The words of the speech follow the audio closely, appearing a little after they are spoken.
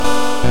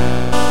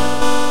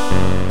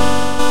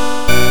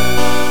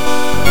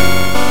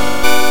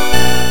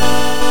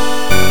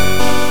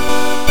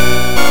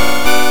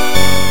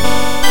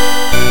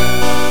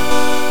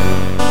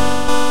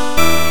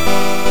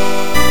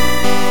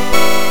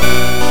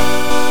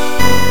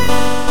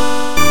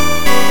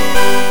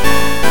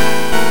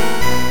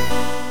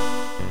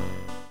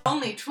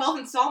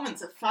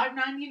installments of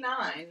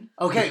 $5.99.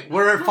 Okay,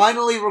 we're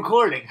finally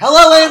recording.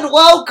 Hello and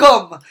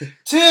welcome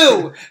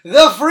to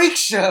The Freak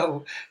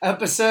Show,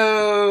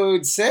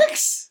 episode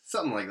 6?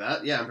 Something like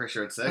that. Yeah, I'm pretty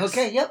sure it's 6.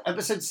 Okay, yep,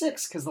 episode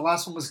 6, because the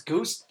last one was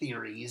Ghost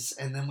Theories,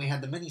 and then we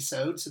had the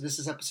mini-sode, so this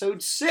is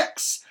episode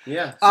 6.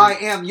 Yeah. I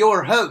am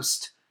your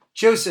host,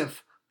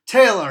 Joseph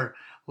Taylor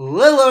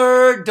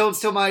Lillard. Don't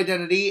steal my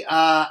identity.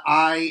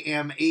 I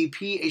am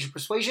AP, Asian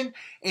Persuasion,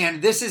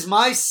 and this is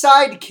my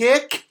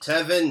sidekick.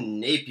 Tevin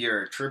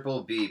Napier,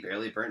 Triple B,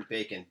 Barely Burnt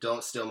Bacon.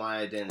 Don't steal my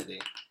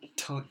identity.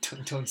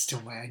 Don't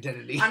steal my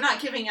identity. I'm not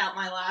giving out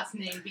my last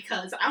name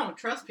because I don't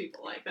trust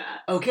people like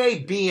that.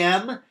 Okay,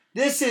 BM.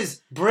 This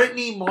is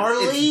Brittany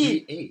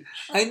Marley. It's BH.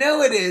 I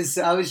know it is.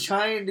 I was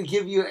trying to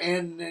give you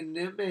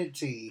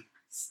anonymity.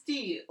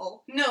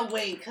 Steele. No,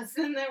 wait, because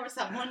then there was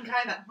that one guy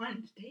that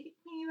wanted to date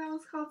me that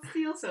was called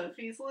Steele, so if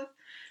he's with...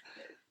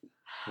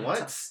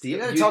 What?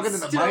 Steele? You're talking to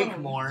the mic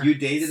more. You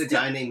dated a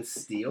guy named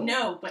Steele?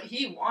 No, but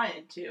he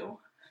wanted to. You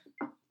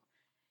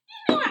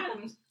know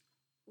Adam's...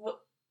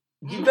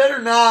 You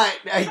better not.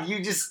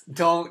 You just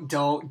don't.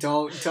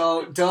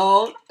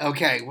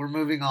 Okay, we're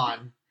moving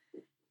on.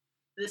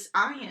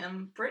 I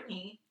am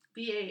Brittany,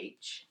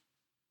 BH.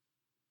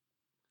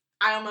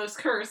 I almost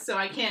cursed, so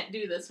I can't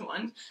do this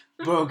one.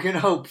 Broken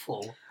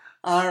Hopeful.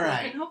 All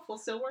right. Broken Hopeful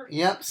still works.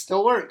 Yep,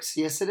 still works.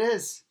 Yes, it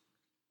is.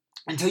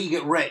 Until you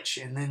get rich,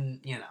 and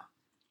then, you know.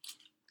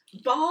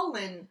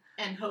 Ballin'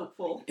 and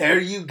hopeful. There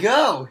you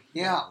go.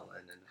 Yeah.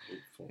 Ballin' and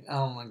hopeful.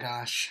 Oh, my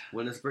gosh.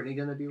 When is Brittany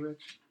going to be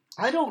rich?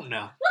 I don't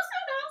know. Let's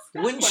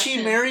not ask When that she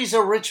question. marries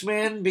a rich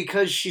man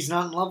because she's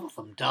not in love with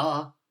him,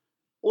 duh.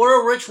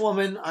 Or a rich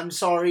woman, I'm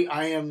sorry,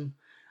 I am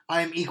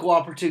equal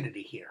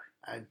opportunity here.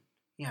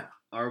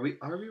 Are we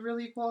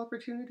really equal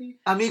opportunity?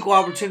 I'm equal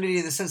opportunity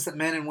in the sense that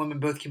men and women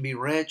both can be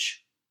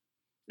rich.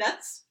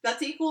 That's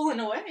equal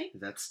in a way.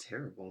 That's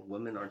terrible.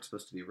 Women aren't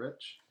supposed to be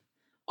rich.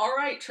 All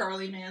right,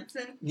 Charlie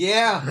Manson.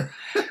 Yeah.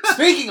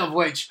 Speaking of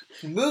which,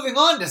 moving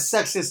on to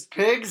sexist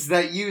pigs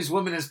that use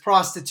women as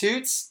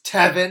prostitutes,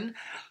 Tevin,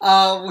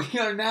 we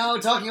are now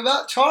talking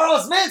about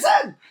Charles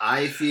Manson.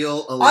 I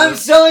feel a little... I'm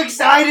so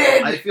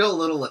excited. I feel a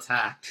little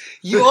attacked.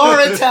 You are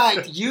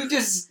attacked. You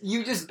just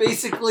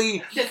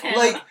basically Just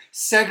like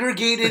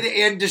segregated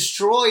and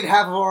destroyed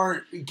half of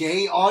our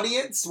gay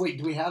audience. Wait,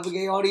 do we have a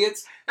gay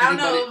audience? I don't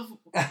know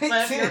if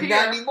you're here.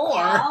 Not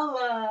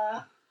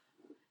anymore.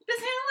 Does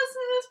Hannah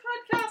listen to this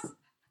podcast?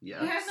 Yes.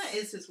 Hannah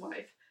is his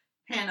wife.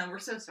 Hannah, we're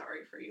so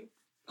sorry for you.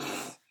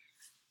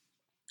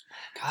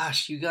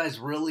 Gosh, you guys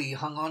really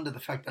hung on to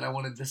the fact that I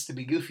wanted this to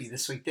be goofy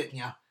this week, didn't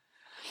ya?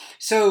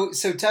 So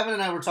Tevin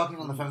and I were talking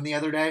on the phone the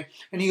other day,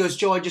 and he goes,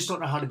 Joe, I just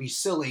don't know how to be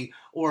silly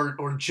or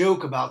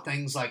joke about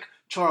things like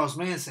Charles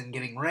Manson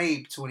getting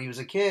raped when he was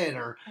a kid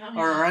or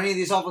any of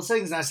these awful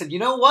things. And I said, you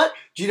know what?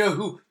 Do you know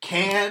who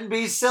can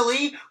be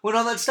silly when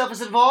all that stuff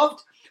is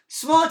involved?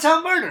 Small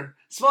Town Murder.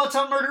 Small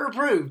Town Murder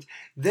approved.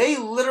 They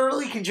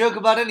literally can joke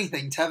about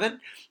anything, Tevin.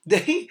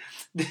 They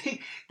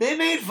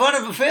made fun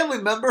of a family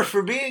member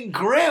for being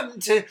grim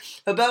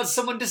about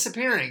someone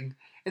disappearing.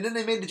 And then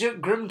they made the joke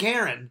Grim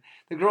Karen.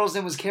 The girl's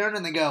name was Karen,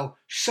 and they go,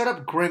 shut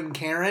up, Grim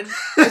Karen.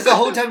 Because the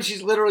whole time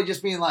she's literally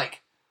just being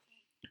like,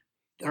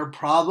 they're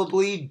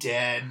probably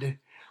dead.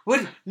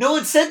 What? No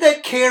one said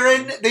that,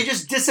 Karen. They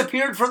just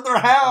disappeared from their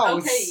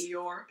house. Okay,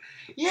 Eeyore.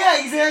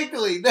 Yeah,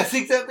 exactly. That's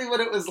exactly what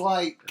it was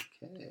like.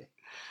 Okay.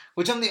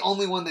 Which I'm the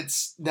only one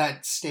that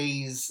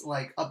stays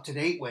like up to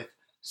date with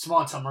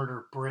Small Town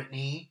Murder,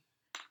 Brittany.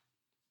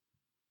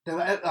 The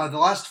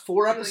last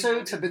 4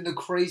 episodes have been the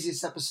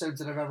craziest episodes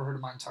that I've ever heard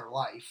in my entire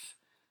life.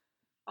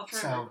 I'll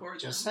try to record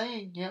just them.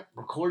 saying, yeah,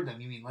 record them.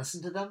 You mean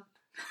listen to them?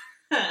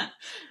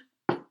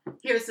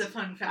 Here's the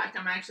fun fact.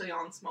 I'm actually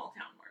on Small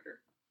Town Murder.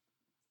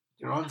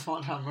 You're on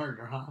Small Town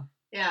Murder, huh?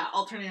 Yeah,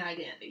 alternate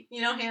identity.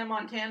 You know Hannah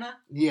Montana?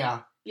 Yeah.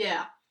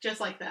 Yeah, just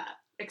like that.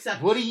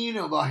 Except... What do you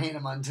know about Hannah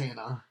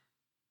Montana?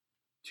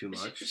 Too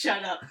much.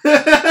 Shut up.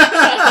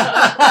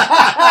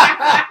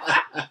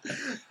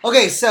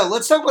 Okay, so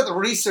let's talk about the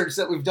research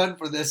that we've done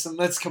for this, and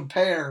let's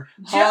compare.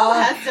 Joe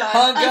has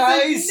done a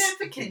guys?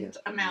 significant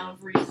amount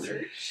of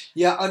research.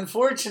 Yeah,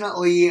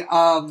 unfortunately, okay.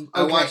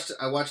 I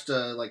watched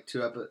a like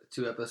two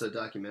episode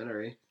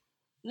documentary.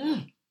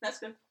 That's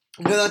good.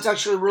 No, that's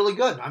actually really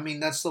good. I mean,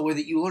 that's the way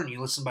that you learn. You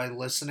listen by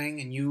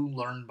listening, and you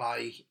learn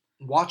by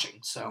watching.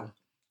 So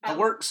that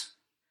works.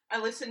 I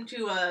listened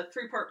to a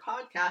 3-part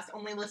podcast,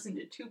 only listened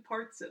to 2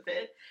 parts of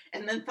it,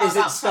 and then thought Is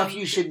it stuff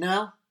you should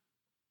know?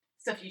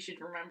 Stuff you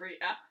should remember,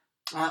 yeah.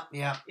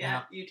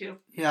 Yeah. You too.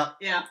 Yeah.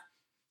 Yeah.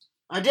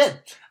 I did.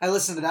 I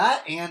listened to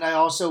that, and I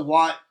also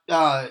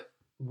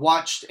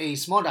watched a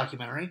small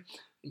documentary,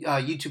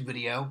 YouTube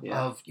video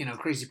of,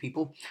 crazy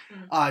people,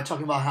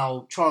 talking about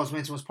how Charles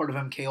Manson was part of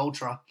MK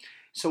Ultra.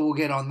 So we'll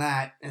get on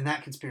that and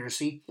that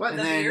conspiracy. What? And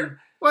That's then weird.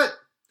 What?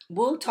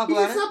 We'll talk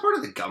about it. He's not part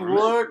of the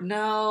government.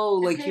 No,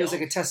 like he was MK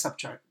like a test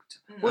subject.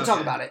 We'll Okay. talk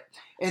about it.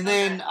 And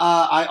then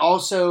I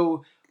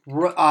also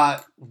read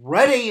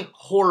a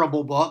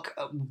horrible book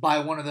by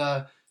one of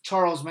the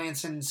Charles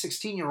Manson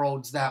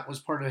 16-year-olds that was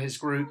part of his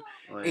group,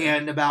 Oh, yeah.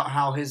 and about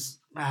how his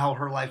how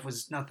her life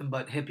was nothing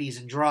but hippies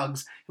and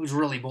drugs. It was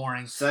really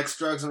boring. Sex,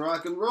 drugs, and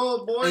rock and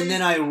roll, boy. And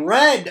then I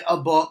read a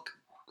book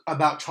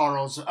about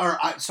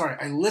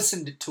I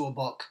listened to a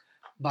book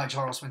by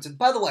Charles Manson.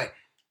 By the way,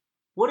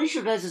 what is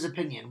your guys'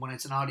 opinion when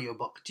it's an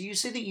audiobook? Do you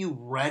say that you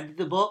read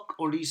the book,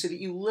 or do you say that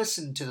you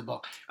listened to the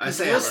book? I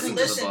say I listened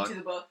to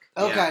the book.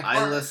 Okay. Yeah,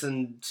 I've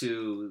listened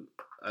to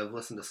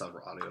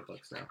several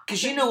audiobooks now.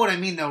 Because you know what I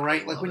mean, though,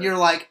 right? Like when it. you're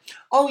like,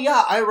 oh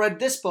yeah, I read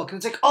this book. And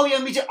it's like, oh yeah,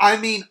 me too. I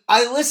mean,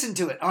 I listened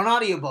to it on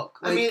audiobook.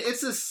 Like, I mean,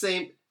 it's the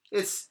same.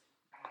 It's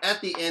at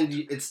the end,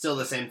 it's still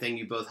the same thing.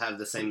 You both have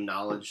the same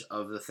knowledge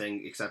of the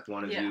thing, except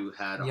one of you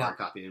had a hard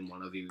copy and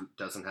one of you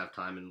doesn't have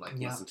time and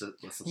listen to.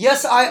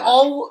 Yes, I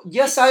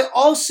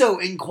also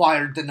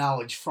inquired the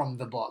knowledge from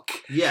the book.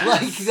 Yeah,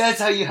 like that's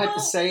how you had to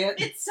say it.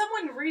 It's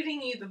someone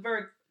reading you the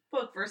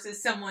book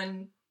versus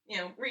someone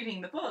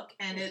reading the book,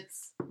 and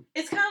it's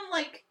kind of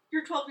like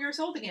you're 12 years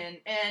old again,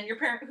 and your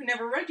parent who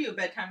never read you a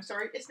bedtime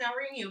story is now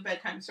reading you a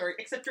bedtime story,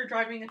 except you're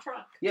driving a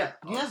truck. Yeah,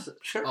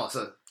 sure.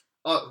 Also.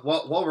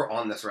 While we're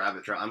on this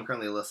rabbit trail, I'm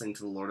currently listening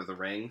to The Lord of the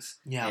Rings,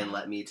 and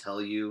let me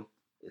tell you,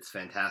 it's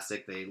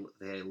fantastic. They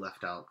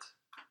left out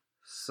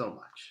so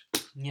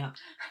much. Yeah.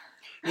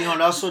 You know what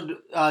else would,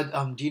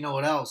 do you know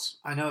what else?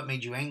 I know it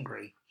made you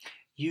angry.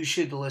 You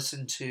should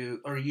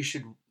you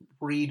should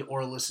read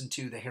or listen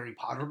to the Harry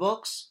Potter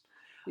books.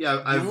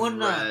 Yeah, I've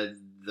read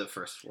the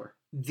first 4.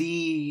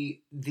 The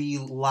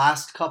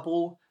last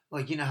couple,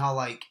 like, you know how,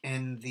 like,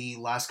 in the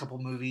last couple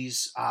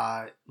movies,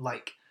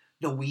 like,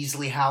 the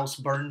Weasley house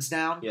burns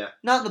down? Yeah.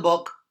 Not in the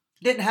book.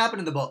 Didn't happen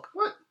in the book.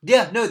 What?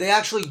 Yeah, no, they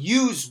actually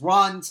use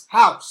Ron's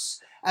house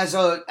as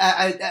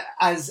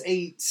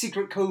a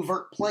secret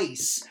covert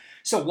place.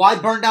 So why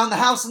burn down the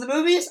house in the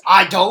movies?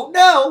 I don't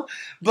know.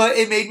 But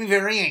it made me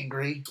very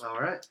angry. All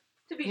right.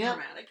 To be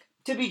dramatic.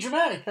 To be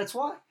dramatic, that's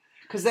why.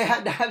 Because they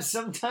had to have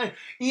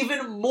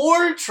even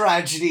more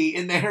tragedy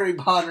in the Harry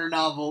Potter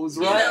novels,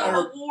 right?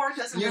 A war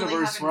doesn't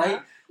universe, really have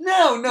right?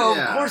 No,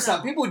 of course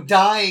not. People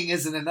dying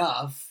isn't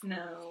enough.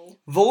 No.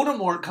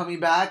 Voldemort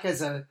coming back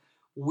as a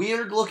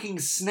weird-looking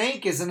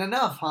snake isn't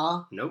enough,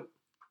 huh? Nope.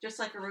 Just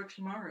like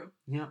Orochimaru.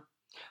 Yeah.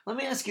 Let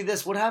me ask you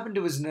this. What happened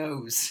to his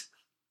nose?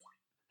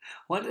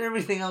 Why did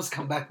everything else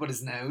come back but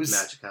his nose?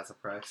 Magic has a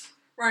price.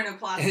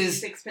 Rhinoplasty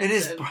is expensive. And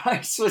his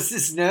price was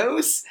his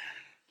nose?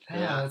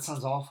 Yeah, that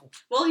sounds awful.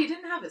 Well, he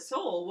didn't have his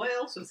soul. What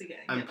else was he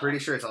getting? I'm pretty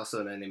sure it's also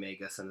an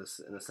animagus, and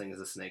this thing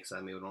is a snake, so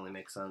I mean, it would only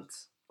make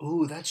sense.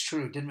 Ooh, that's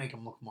true. It did make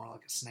him look more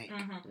like a snake.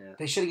 Mm-hmm. Yeah.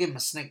 They should have given him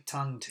a snake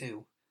tongue,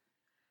 too.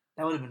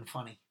 That would have been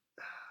funny.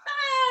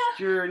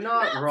 You're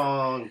not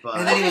wrong, but...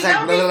 And then he was like...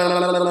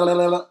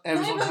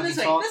 Every time he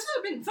talked. This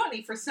would have been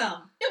funny for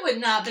some. It would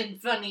not have been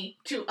funny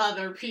to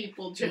other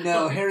people, Joe.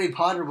 No, Harry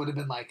Potter would have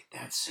been like,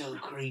 that's so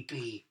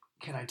creepy.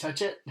 Can I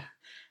touch it?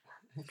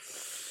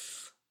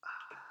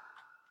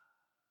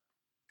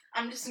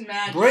 I'm just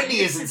imagining. Brittany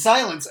is in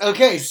silence.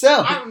 Okay,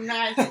 so... I'm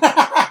imagining.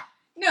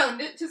 No,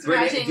 just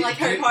imagining like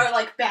Harry Potter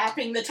like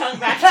bapping the tongue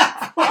back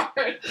and forth.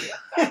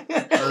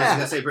 I was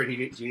gonna say,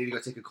 Brittany, do you need to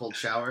go take a cold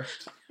shower?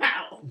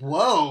 Ow.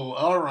 Whoa,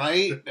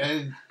 alright.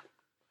 And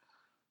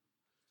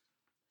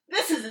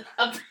this is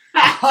a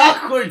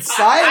awkward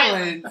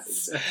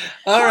silence.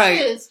 Alright.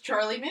 What is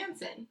Charlie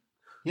Manson?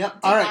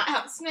 Yep, Did alright. not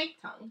have a snake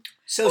tongue.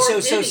 So,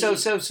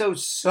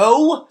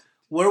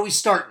 where are we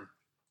starting?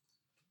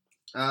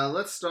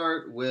 Let's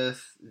start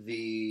with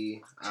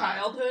the...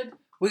 Childhood?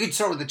 We could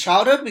start with the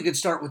childhood. We could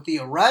start with the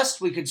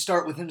arrest. We could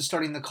start with him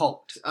starting the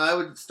cult. I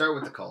would start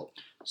with the cult.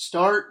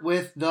 Start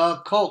with the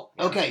cult.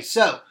 Okay,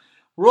 so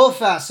real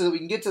fast so that we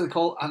can get to the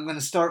cult, I'm going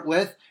to start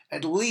with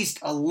at least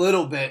a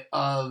little bit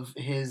of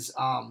his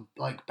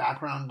like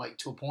background, like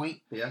to a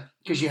point. Yeah.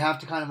 Because you have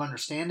to kind of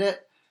understand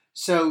it.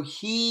 So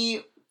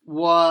he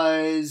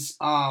was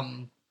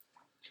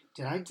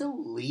did I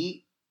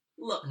delete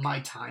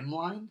my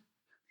timeline?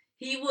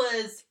 He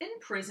was in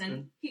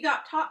prison. He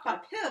got taught by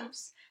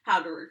pimps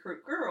how to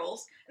recruit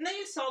girls. And then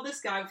you saw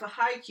this guy with a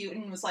high IQ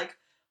and was like,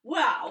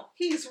 wow,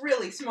 he's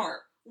really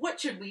smart. What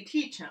should we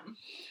teach him?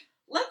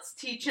 Let's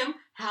teach him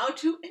how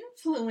to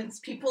influence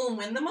people and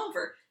win them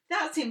over.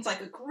 That seems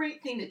like a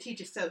great thing to teach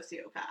a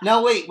sociopath.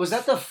 Now, wait, was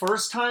that the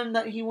first time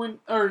that he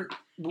went, or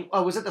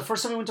was it the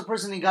first time he went to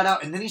prison and he got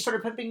out and then he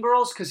started pimping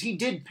girls? Because he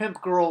did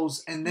pimp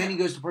girls and then he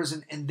goes to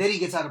prison and then he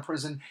gets out of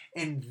prison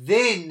and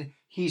then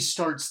he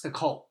starts the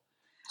cult.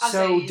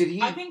 Did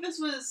he... I think this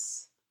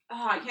was...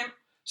 I can't...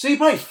 So he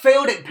probably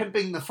failed at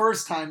pimping the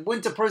first time,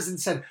 went to prison,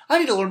 said, I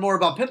need to learn more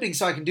about pimping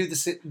so I can do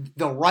this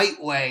the right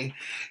way.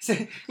 So,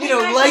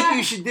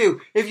 you should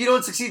do. If you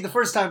don't succeed the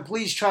first time,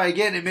 please try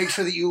again and make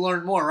sure that you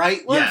learn more,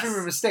 right? Learn from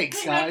your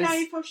mistakes, guys. My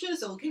guy, Fo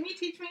Shizzle, can you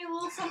teach me a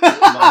little something?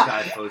 My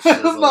guy, Fo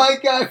Shizzle. My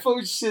guy, Fo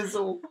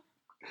Shizzle.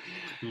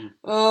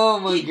 Oh,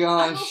 my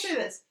gosh. I will say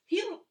this.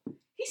 He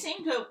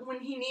seemed to, when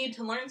he needed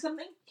to learn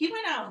something, he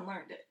went out and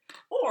learned it.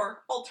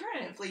 Or,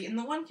 alternatively, in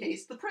the one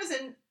case, the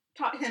prison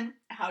taught him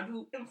how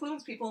to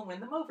influence people and win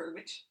them over,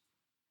 which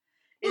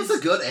is a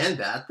good and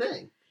bad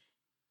thing.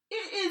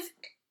 It is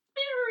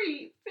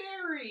very,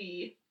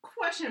 very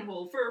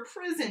questionable for a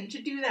prison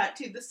to do that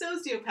to the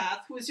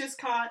sociopath who was just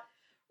caught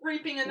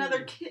raping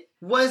another kid.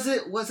 Was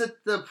it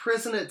the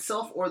prison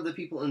itself or the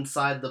people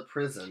inside the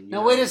prison?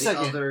 Now wait a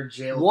second. Other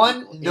jail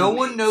one, people, no inmates.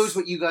 one knows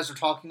what you guys are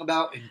talking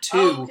about, and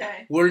two,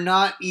 we're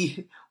not.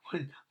 We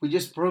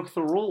just broke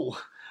the rule.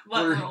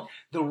 What rule?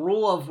 The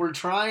rule of we're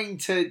trying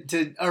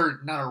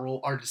or not a rule,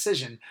 our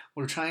decision.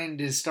 We're trying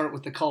to start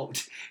with the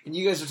cult, and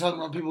you guys are talking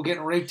about people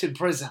getting raped in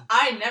prison.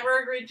 I never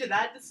agreed to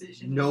that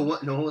decision. No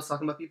one was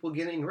talking about people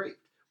getting raped.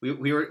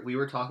 We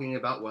were talking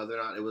about whether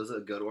or not it was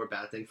a good or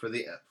bad thing for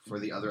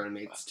the other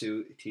inmates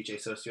to teach a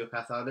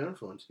sociopath how to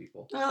influence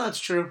people. Oh, that's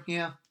true.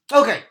 Yeah.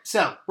 Okay,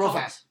 so real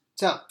fast.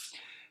 So,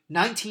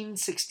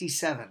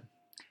 1967,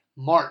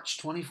 March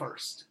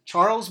 21st,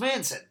 Charles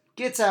Manson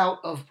gets out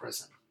of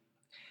prison.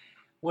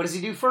 What does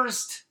he do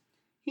first?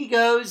 He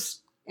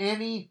goes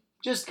and he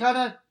just kind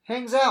of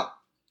hangs out.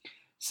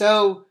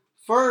 So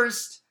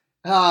first,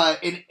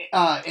 in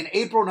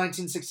April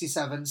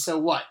 1967, so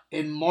what?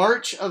 In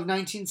March of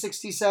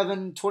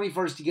 1967,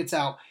 21st, he gets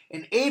out.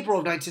 In April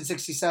of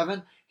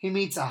 1967, he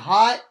meets a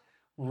hot,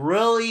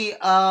 really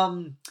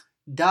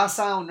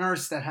docile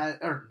nurse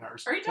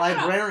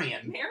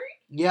librarian. Mary?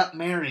 Yep,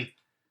 Mary.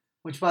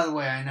 Which, by the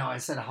way, I know I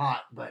said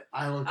hot, but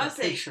I looked at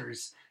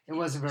pictures. It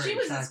wasn't very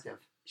attractive.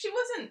 She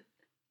wasn't.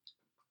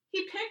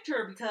 He picked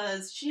her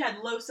because she had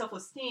low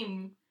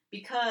self-esteem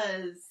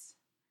because,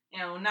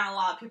 not a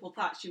lot of people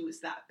thought she was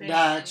that big.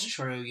 That's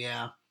true,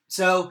 yeah.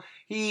 So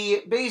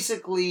he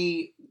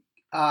basically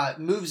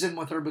moves in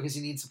with her because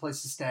he needs a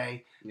place to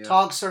stay,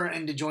 talks her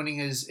into joining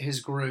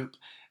his group,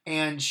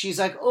 and she's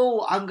like,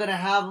 oh, I'm going to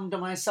have him to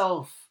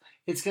myself.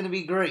 It's going to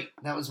be great.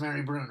 That was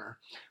Mary Bruner.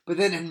 But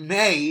then in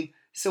May,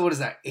 so what is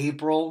that,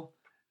 April,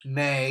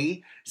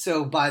 May,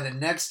 so by the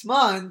next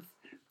month,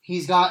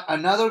 he's got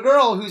another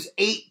girl who's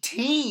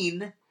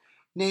 18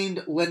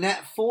 named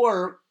Lynette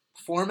Frome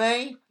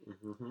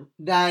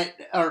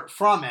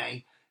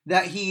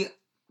that he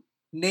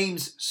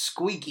names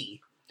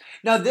Squeaky.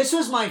 Now, this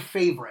was my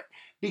favorite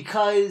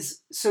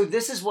because, so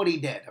this is what he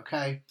did,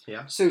 okay?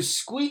 Yeah. So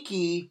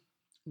Squeaky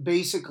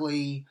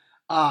basically,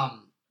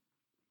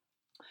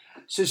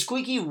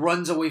 Squeaky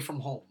runs away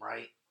from home,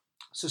 right?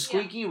 So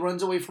Squeaky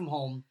runs away from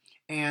home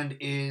and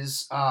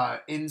is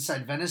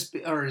inside Venice,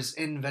 or is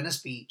in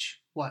Venice Beach.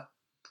 What?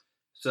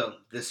 So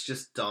this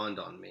just dawned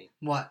on me.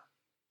 What?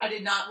 I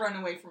did not run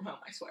away from home,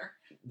 I swear.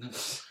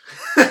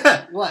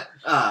 What?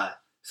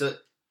 So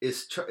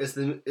is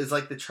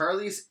like the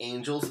Charlie's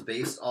Angels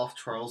based off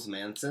Charles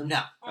Manson?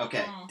 No.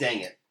 Okay,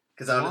 dang it.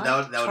 Because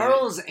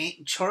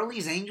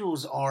Charlie's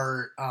Angels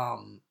are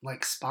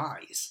like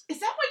spies. Is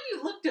that why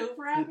you looked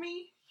over at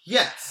me?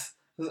 Yes.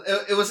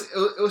 It was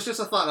just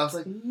a thought. I was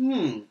like,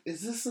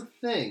 is this a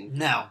thing?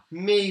 No.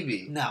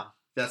 Maybe. No.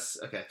 That's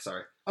okay.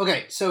 Sorry.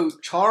 Okay, so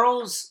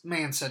Charles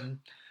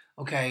Manson,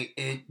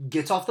 it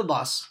gets off the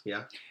bus.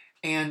 Yeah.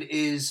 And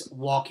is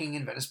walking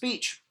in Venice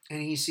Beach,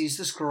 and he sees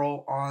this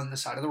girl on the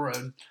side of the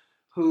road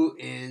who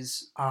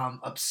is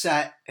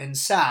upset and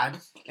sad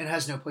and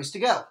has no place to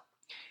go.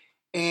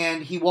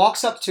 And he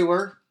walks up to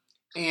her,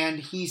 and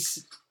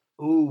he's,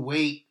 ooh,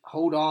 wait,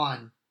 hold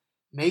on,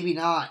 maybe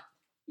not.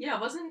 Yeah,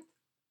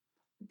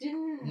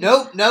 didn't.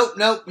 Nope.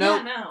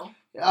 Yeah,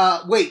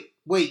 no. Wait.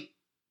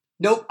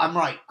 Nope, I'm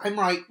right.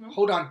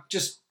 Hold on.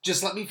 Just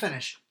let me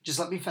finish.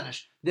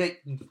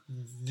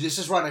 This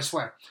is right, I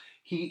swear.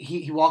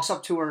 He walks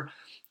up to her,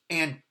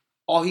 and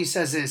all he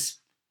says is,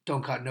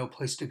 "Don't got no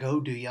place to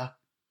go, do ya?"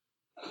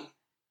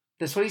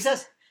 That's what he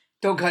says.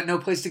 "Don't got no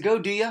place to go,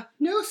 do ya?"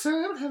 No, sir,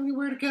 I don't have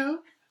anywhere to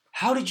go.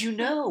 How did you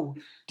know?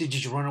 Did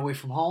you run away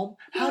from home?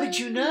 How did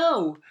you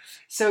know?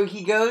 So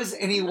he goes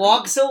and he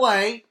walks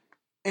away,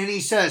 and he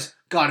says,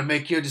 "Gotta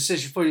make your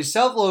decision for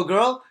yourself, little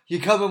girl. You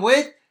coming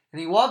with?" And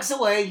he walks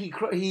away. He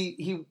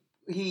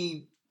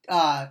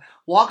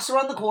walks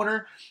around the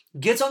corner,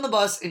 gets on the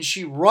bus, and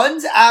she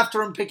runs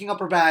after him, picking up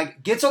her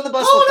bag. Gets on the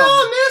bus with him.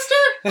 Hold on, mister!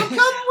 I'm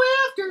coming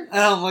after.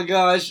 Oh my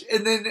gosh!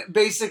 And then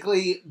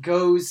basically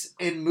goes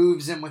and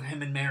moves in with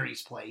him in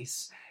Mary's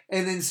place.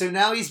 And then so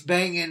now he's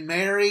banging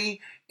Mary,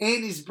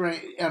 and he's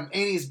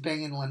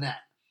banging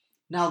Lynette.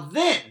 Now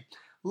then,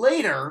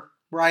 later,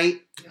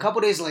 right? A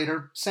couple days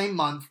later, same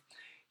month,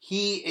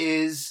 he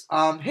is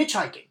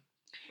hitchhiking.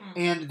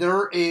 And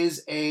there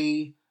is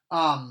a,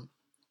 hold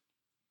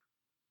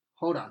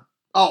on.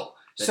 Oh,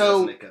 that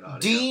so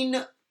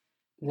Dean,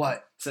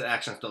 what? Said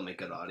actions don't make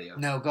good audio.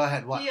 No, go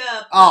ahead. What?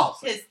 Yeah.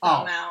 His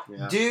thumb out.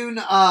 Yeah.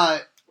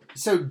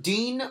 So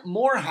Dean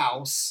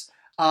Morehouse,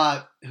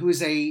 who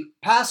is a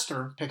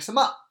pastor, picks him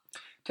up,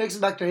 takes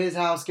him back to his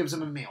house, gives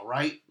him a meal,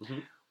 right? Mm-hmm.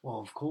 Well,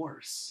 of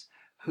course.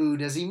 Who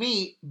does he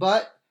meet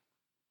but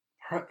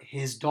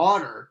his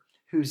daughter,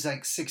 who's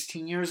like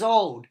 16 years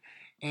old,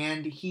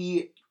 and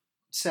he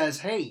says,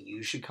 "Hey,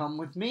 you should come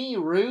with me,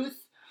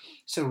 Ruth."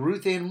 So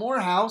Ruth Ann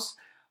Morehouse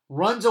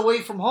runs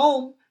away from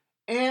home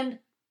and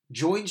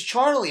joins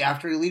Charlie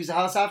after he leaves the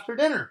house after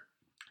dinner.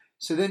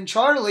 So then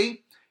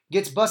Charlie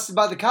gets busted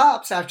by the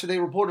cops after they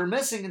report her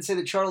missing and say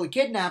that Charlie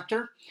kidnapped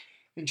her.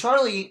 And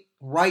Charlie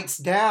writes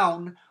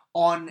down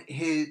on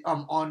his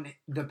on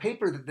the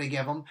paper that they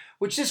give him,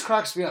 which just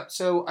cracks me up.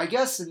 So I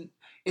guess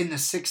in the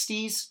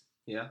 60s,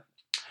 Yeah.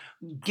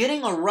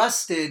 Getting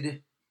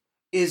arrested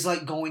is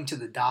like going to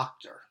the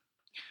doctor.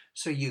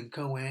 So you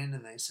go in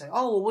and they say,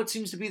 oh, well, what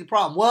seems to be the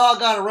problem? Well, I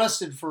got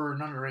arrested for an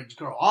underage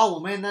girl. Oh,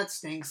 well, man, that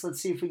stinks.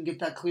 Let's see if we can get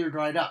that cleared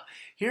right up.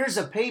 Here's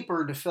a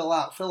paper to fill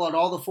out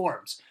all the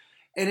forms.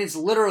 And it's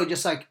literally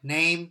just like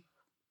name,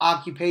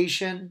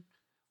 occupation,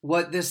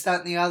 what this,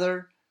 that, and the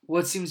other,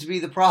 what seems to be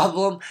the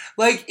problem.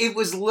 Like, it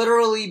was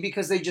literally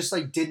because they just,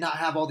 like, did not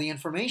have all the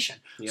information.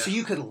 Yeah. So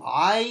you could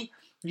lie.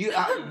 You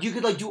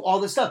could, like, do all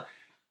this stuff.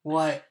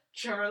 What?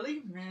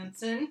 Charlie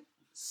Manson,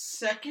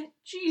 second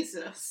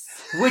Jesus.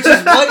 Which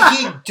is what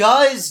he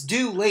does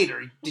do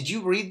later. Did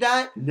you read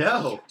that?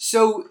 No.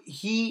 So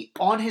he,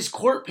 on his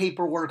court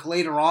paperwork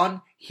later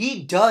on,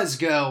 he does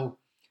go,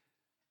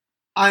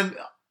 I'm,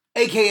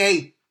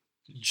 a.k.a.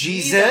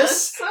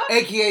 Jesus,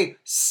 a.k.a.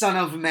 Son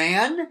of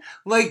Man.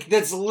 Like,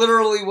 that's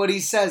literally what he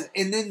says.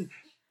 And then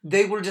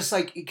they were just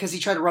like, because he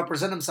tried to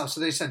represent himself,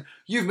 so they said,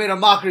 you've made a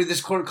mockery of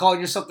this court calling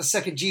yourself the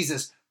second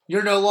Jesus.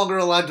 You're no longer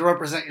allowed to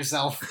represent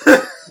yourself.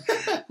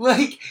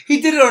 Like,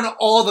 he did it on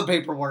all the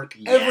paperwork.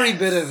 Yes. Every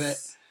bit of it.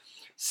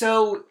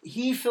 So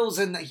he fills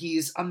in that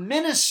he's a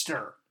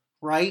minister,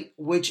 right?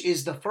 Which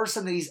is the first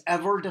time that he's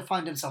ever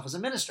defined himself as a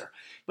minister.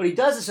 But he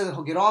does it so that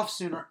he'll get off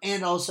sooner,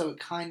 and also it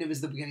kind of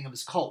is the beginning of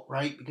his cult,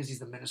 right? Because he's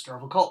the minister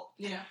of a cult.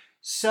 Yeah.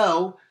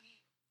 So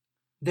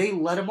they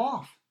let him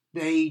off.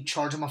 They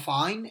charge him a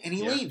fine, and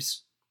he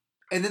leaves.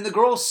 And then the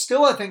girl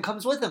still, I think,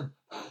 comes with him.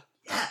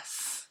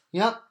 Yes.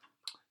 Yep.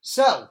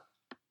 So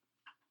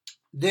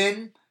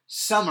then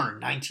summer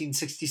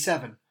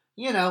 1967,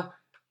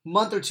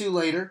 month or two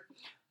later,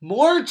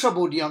 more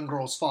troubled young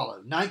girls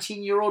follow.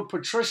 19-year-old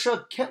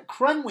Patricia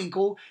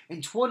Krenwinkel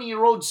and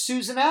 20-year-old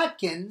Susan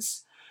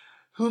Atkins,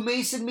 who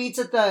Mason meets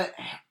at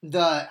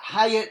the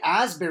Hyatt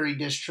Asbury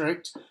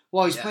district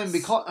while he's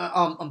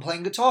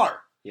playing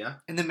guitar. Yeah.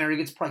 And then Mary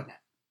gets pregnant.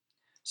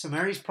 So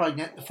Mary's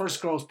pregnant. The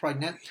first girl's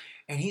pregnant.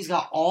 And he's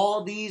got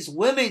all these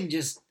women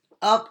just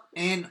up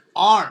in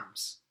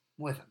arms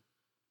with him.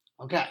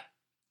 Okay.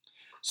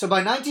 So by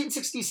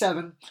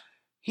 1967,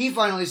 he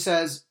finally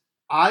says,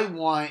 I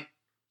want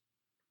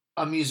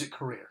a music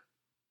career.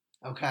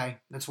 Okay?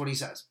 That's what he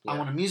says. Yeah. I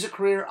want a music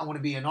career. I want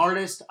to be an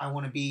artist. I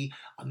want to be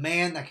a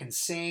man that can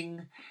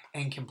sing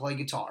and can play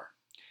guitar.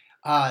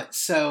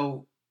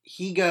 So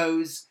he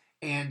goes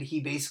and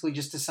he basically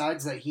just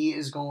decides that he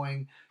is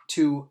going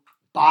to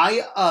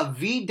buy a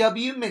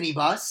VW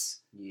minibus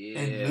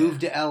and move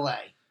to LA.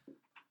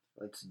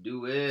 Let's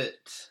do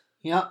it.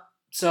 Yep.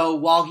 So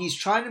while he's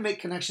trying to make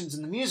connections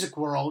in the music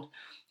world,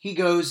 he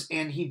goes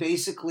and he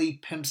basically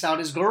pimps out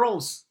his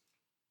girls.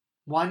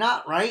 Why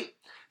not, right?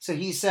 So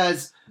he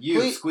says...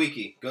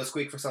 Squeaky. Go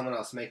squeak for someone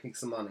else. Make me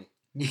some money.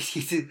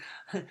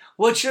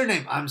 What's your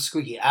name? I'm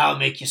Squeaky. I'll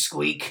make you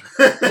squeak.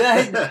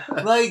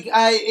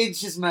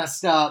 It's just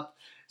messed up.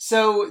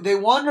 So they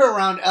wander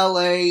around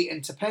LA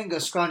and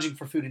Topanga scrounging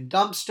for food in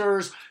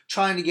dumpsters,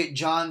 trying to get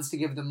Johns to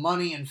give them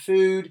money and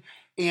food.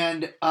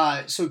 And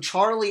so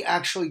Charlie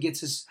actually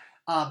gets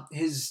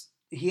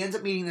he ends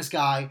up meeting this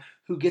guy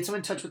who gets him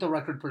in touch with a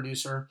record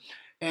producer.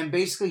 And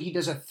basically he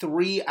does a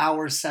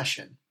 3-hour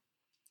session.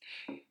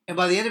 And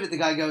by the end of it, the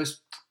guy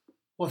goes,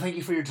 well, thank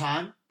you for your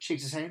time.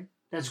 Shakes his hand.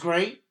 That's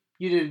great.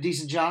 You did a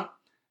decent job.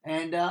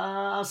 And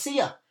I'll see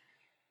ya.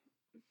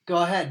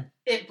 Go ahead.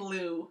 It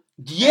blew.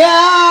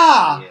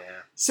 Yeah!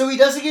 So he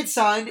doesn't get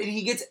signed, and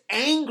he gets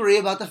angry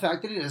about the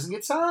fact that he doesn't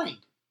get signed.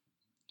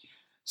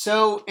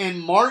 So in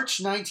March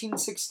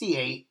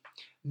 1968,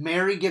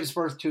 Mary gives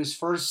birth to his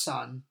first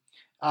son,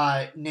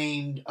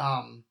 named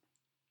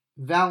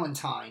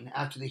Valentine,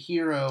 after the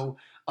hero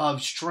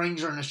of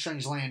Stranger in a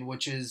Strange Land,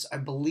 which is, I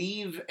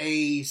believe,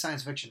 a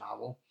science fiction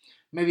novel.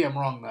 Maybe I'm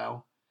wrong,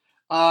 though.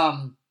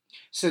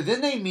 So then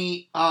they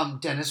meet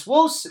Dennis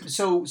Wilson.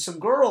 So some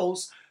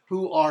girls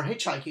who are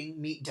hitchhiking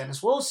meet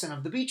Dennis Wilson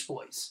of the Beach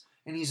Boys.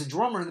 And he's a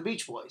drummer in the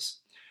Beach Boys.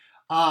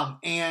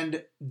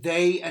 And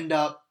they end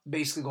up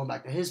basically going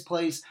back to his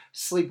place,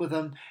 sleep with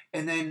him.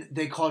 And then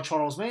they call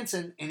Charles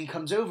Manson, and he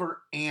comes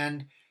over,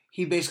 and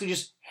he basically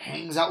just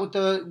hangs out with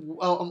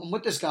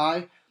this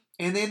guy.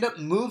 And they end up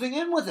moving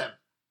in with him.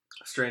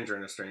 Stranger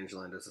in a Strange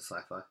Land is a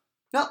sci-fi.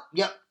 No,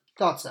 yep,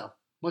 thought so.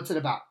 What's it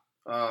about?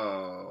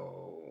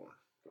 Oh,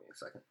 give me a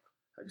second.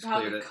 I just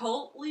about a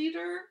cult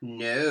leader?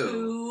 No.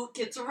 Who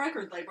gets a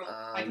record label.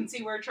 I can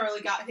see where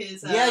Charlie got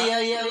his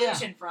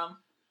illusion from.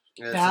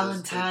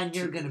 Valentine,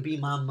 you're going to be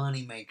my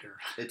moneymaker.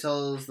 It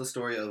tells the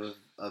story of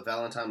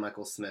Valentine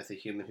Michael Smith, a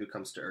human who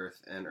comes to Earth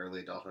in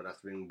early adulthood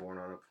after being born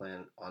on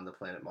the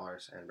planet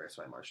Mars and raised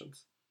by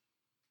Martians.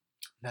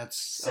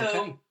 That's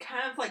okay.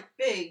 Kind of like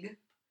Big.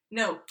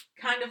 No,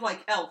 kind of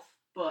like Elf,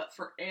 but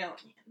for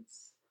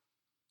aliens.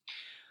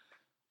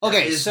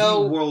 Okay, that is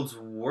so the world's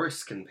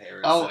worst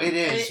comparison. Oh, it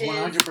is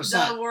 100%. It is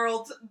the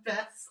world's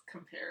best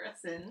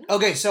comparison.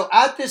 Okay, so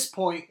at this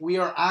point, we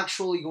are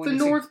actually going to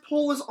the North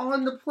Pole is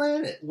on the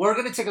planet. We're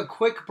going to take a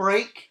quick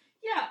break.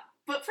 Yeah,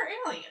 but for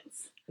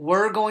aliens.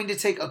 We're going to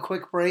take a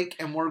quick break,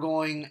 and we're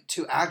going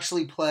to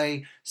actually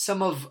play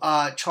some of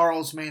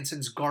Charles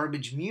Manson's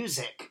garbage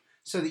music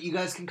so that you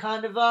guys can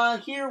kind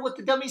of hear what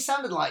the dummy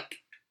sounded like.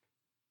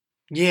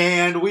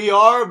 Yeah, and we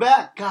are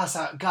back.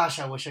 Gosh,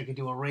 I wish I could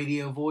do a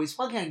radio voice.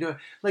 Why can't I do it?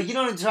 Like, you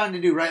know what I'm trying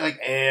to do, right? Like,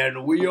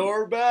 and we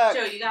are back.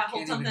 Joe, you gotta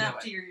hold something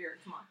up to your ear.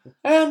 Come on.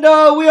 And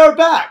we are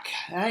back.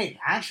 Hey,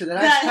 actually,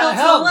 that actually kind of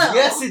helped. Helped.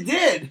 Yes, it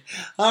did.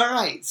 All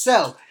right,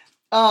 so...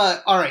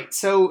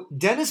 so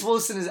Dennis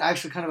Wilson is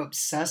actually kind of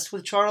obsessed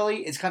with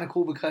Charlie. It's kind of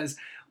cool because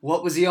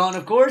what was he on,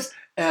 of course?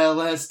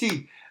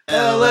 LSD.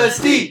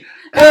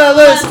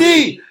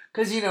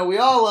 Because, you know, we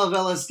all love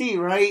LSD,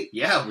 right?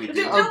 Yeah, we do.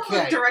 Dude, don't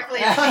look directly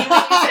at me when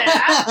you say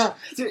that.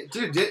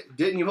 Dude,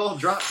 didn't you all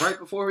drop right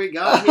before we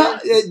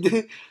got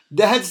here?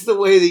 That's the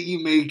way that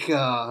you make,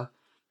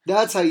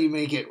 that's how you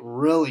make it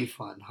really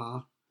fun,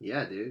 huh?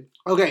 Yeah, dude.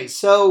 Okay,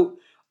 so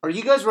are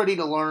you guys ready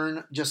to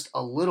learn just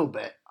a little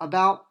bit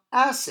about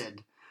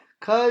acid?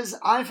 Because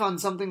I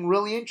found something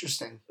really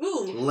interesting.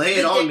 Ooh. Lay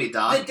it on me,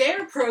 Doc. The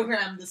DARE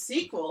program, the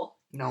sequel.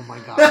 Oh my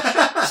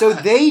gosh. So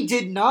they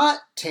did not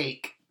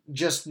take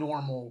just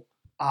normal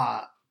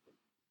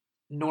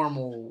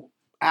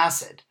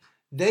acid.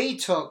 They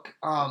took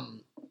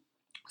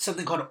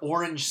something called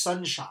orange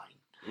sunshine.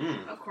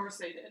 Of course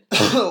they did.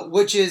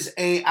 Which is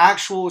a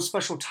actual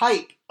special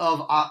type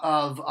of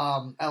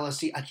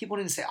LSD. I keep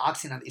wanting to say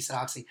oxy, not that you said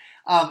oxy.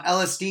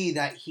 LSD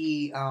that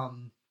he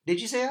did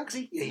you say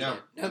oxy? Yeah,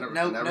 no. I don't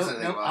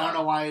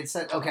know why it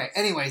said. Okay.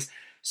 Anyways,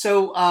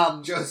 so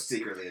just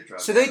secretly a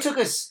drug. So they took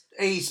a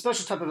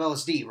special type of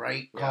LSD,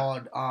 right? Yeah.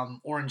 Called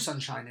orange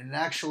sunshine, and it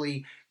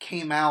actually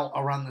came out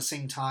around the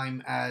same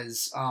time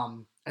as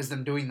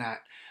them doing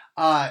that.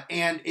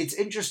 And it's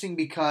interesting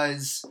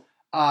because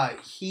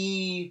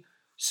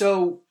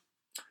so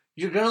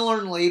you're going to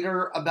learn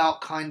later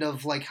about kind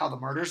of like how the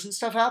murders and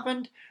stuff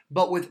happened,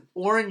 but with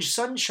orange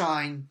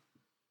sunshine,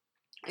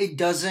 it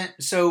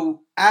doesn't.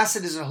 So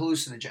acid is a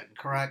hallucinogen,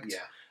 correct?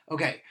 Yeah.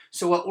 Okay.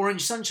 So what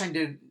orange sunshine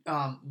did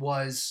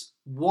was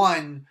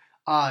one,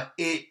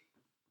 it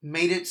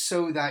made it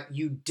so that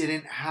you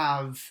didn't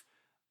have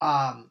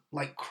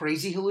like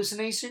crazy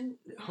hallucinations.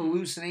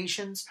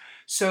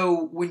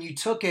 So when you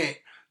took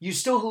it, you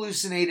still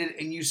hallucinated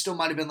and you still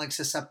might have been like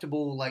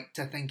susceptible like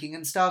to thinking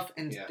and stuff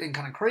and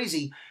kind of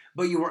crazy,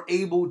 but you were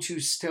able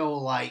to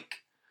still like,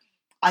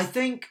 I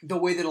think the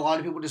way that a lot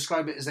of people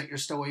describe it is that you're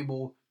still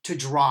able to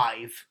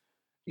drive,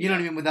 you know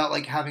what I mean? Without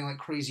like having like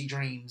crazy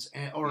dreams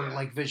or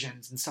like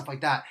visions and stuff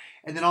like that.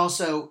 And then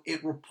also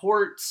people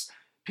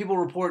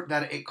report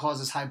that it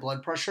causes high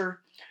blood pressure,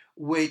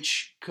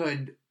 which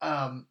could,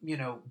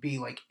 be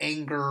like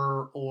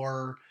anger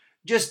or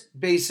just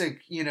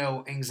basic,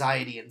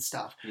 anxiety and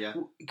stuff. Yeah.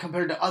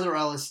 Compared to other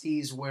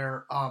LSDs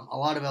where a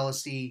lot of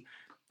LSD,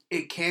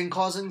 it can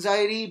cause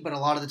anxiety, but a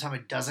lot of the time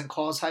it doesn't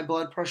cause high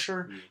blood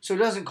pressure. Mm. So it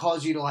doesn't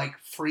cause you to like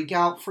freak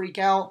out.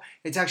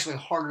 It's actually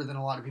harder than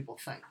a lot of people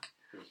think.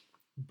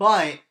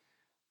 But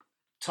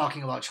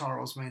talking about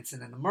Charles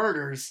Manson and the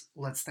murders,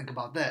 let's think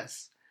about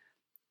this.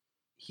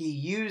 He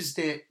used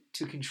it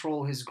to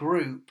control his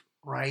group,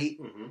 right?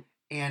 Mm-hmm.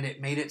 And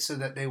it made it so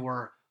that they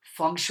were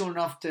functional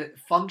enough to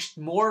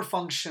more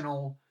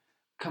functional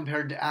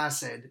compared to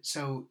acid.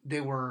 So they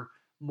were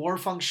more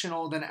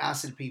functional than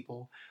acid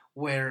people,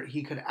 where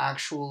he could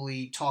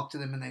actually talk to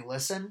them and they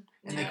listen,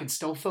 and they could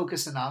still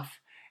focus enough,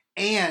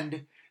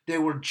 and they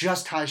were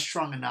just high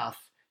strung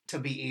enough to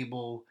be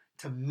able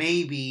to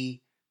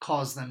maybe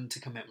cause them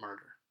to commit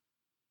murder.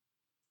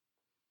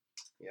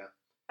 Yeah.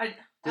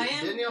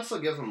 Didn't he also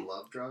give them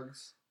love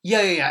drugs?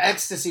 Yeah.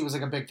 Ecstasy was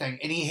like a big thing,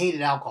 and he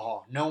hated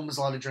alcohol. No one was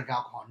allowed to drink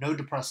alcohol. No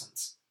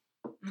depressants.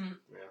 Mm-hmm.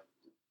 Yeah.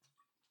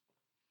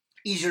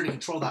 Easier to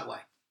control that way.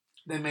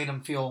 They made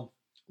him feel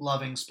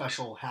loving,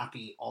 special,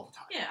 happy all the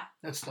time. Yeah.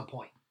 That's the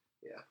point.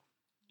 Yeah.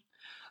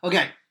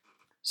 Okay.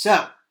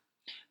 So,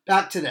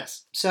 back to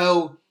this.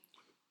 So,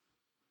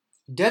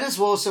 Dennis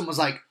Wilson was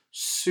like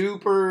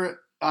super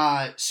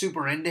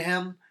into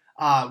him.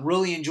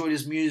 Really enjoyed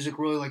his music,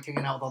 really liked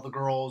hanging out with all the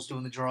girls,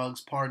 doing the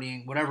drugs,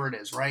 partying, whatever it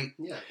is, right?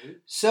 Yeah.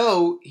 Dude.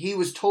 So, he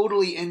was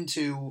totally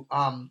into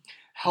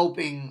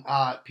helping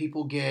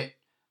people get,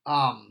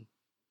 trying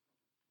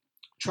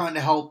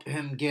to help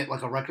him get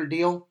like a record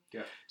deal.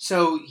 Yeah.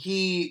 So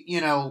he,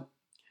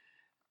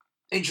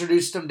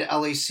 introduced him to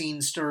LA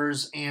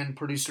Scenesters and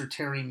producer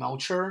Terry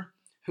Melcher,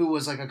 who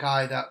was like a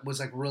guy that was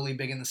like really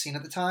big in the scene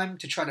at the time,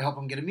 to try to help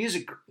him get a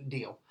music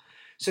deal.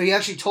 So he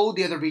actually told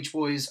the other Beach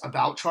Boys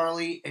about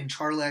Charlie, and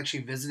Charlie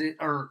actually visited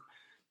or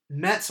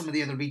met some of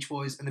the other Beach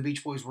Boys, and the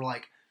Beach Boys were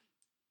like,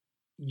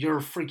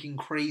 "You're freaking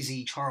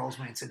crazy. Charles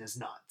Manson is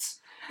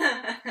nuts."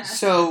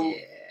 So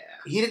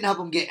he didn't help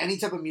him get any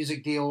type of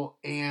music deal,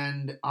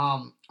 and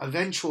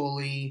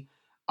eventually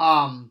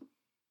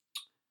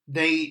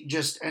they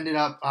just ended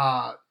up...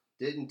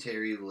 Didn't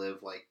Terry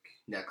live like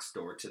next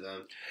door to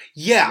them?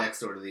 Yeah. Next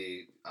door to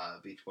the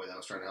Beach Boy that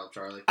was trying to help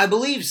Charlie? I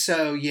believe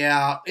so,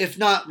 yeah. If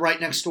not right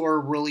next door,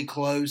 really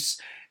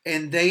close.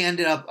 And they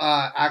ended up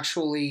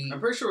actually... I'm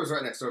pretty sure it was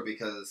right next door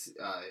because,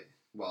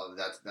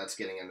 that's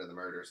getting into the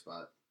murders,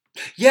 but...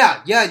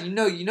 Yeah,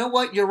 you know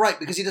what? You're right,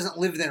 because he doesn't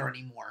live there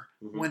anymore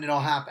when it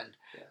all happened.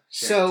 Yeah.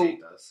 So,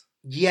 does.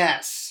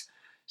 Yes.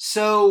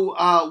 So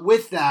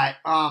with that,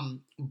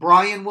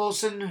 Brian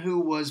Wilson, who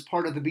was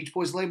part of the Beach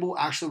Boys label,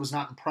 actually was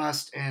not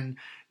impressed, and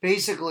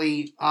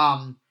basically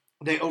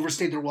they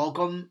overstayed their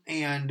welcome,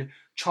 and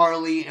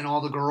Charlie and all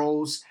the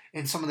girls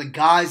and some of the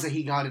guys that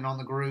he got in on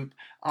the group,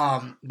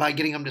 by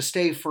getting them to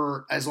stay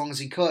for as long as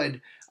he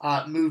could,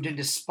 moved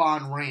into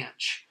Spahn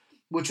Ranch,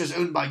 which was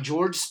owned by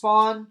George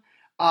Spahn,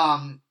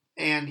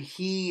 and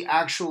he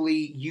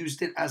actually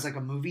used it as like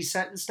a movie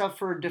set and stuff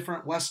for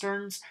different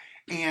westerns.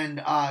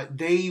 And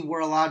they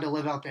were allowed to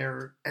live out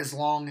there as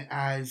long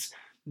as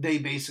they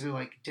basically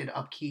like did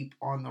upkeep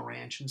on the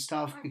ranch and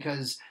stuff,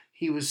 because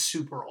he was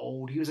super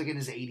old. He was like in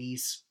his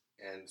 80s.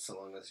 And so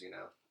long as,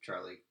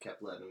 Charlie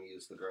kept letting him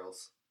use the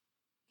girls.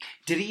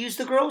 Did he use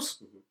the girls?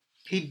 Mm-hmm.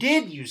 He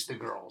did use the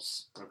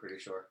girls. I'm pretty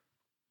sure.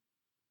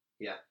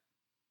 Yeah.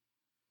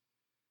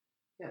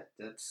 Yeah,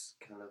 that's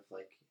kind of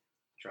like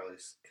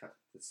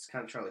it's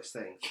kind of Charlie's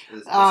thing.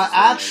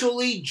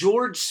 Actually,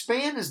 George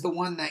Spahn is the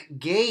one that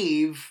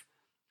gave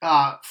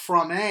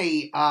from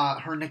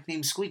her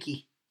nickname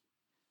Squeaky.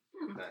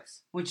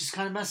 Nice. Which is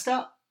kind of messed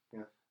up.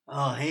 Yeah.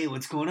 Oh, hey,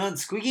 what's going on,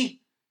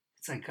 Squeaky?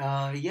 It's like,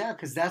 yeah,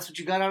 because that's what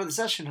you got out of the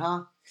session,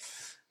 huh?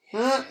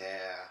 Yeah.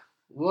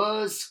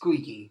 Was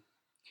Squeaky.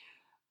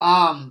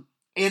 And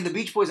the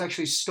Beach Boys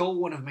actually stole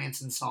one of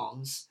Manson's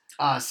songs,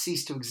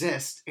 Cease to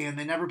Exist, and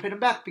they never paid him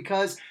back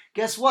because,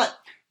 guess what?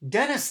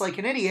 Dennis, like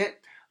an idiot,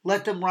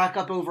 let them rack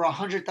up over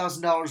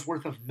 $100,000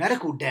 worth of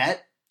medical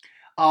debt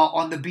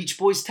on the Beach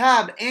Boys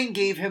tab, and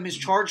gave him his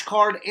charge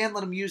card and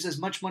let him use as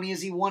much money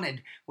as he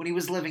wanted when he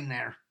was living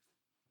there.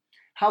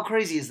 How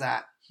crazy is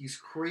that? He's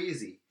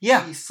crazy.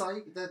 Yeah.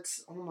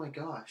 That's, oh my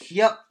gosh.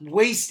 Yep,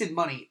 wasted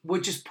money,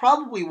 which is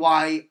probably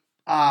why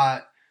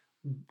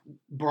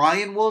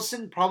Brian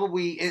Wilson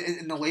probably,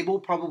 in the label,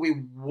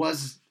 probably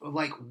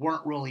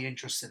weren't really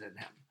interested in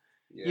him.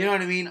 Yeah. You know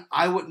what I mean?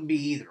 I wouldn't be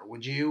either,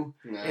 would you?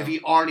 No. If he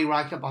already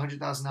racked up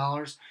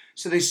 $100,000.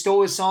 So they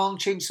stole his song,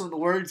 changed some of the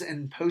words,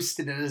 and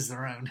posted it as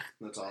their own.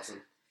 That's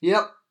awesome.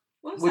 Yep.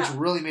 Which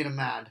really made him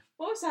mad.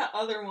 What was that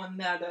other one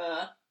that,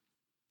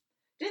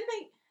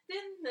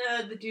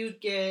 didn't the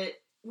dude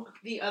get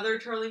the other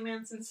Charlie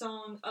Manson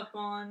song up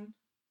on...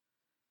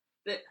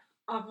 The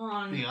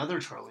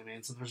other Charlie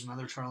Manson? There's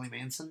another Charlie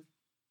Manson?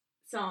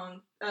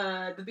 Song.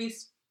 The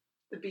Beast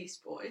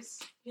Boys.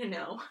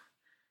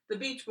 The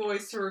Beach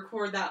Boys to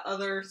record that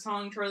other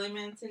song Charlie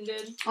Manson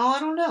did. Oh, I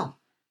don't know.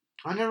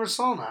 I never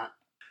saw that.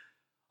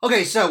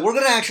 Okay, so we're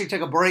going to actually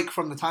take a break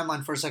from the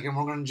timeline for a second.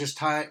 We're going to just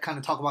kind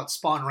of talk about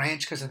Spahn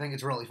Ranch because I think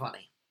it's really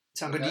funny.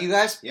 Sound good to you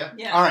guys? Yeah.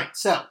 All right,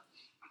 so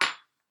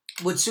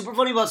what's super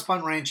funny about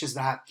Spahn Ranch is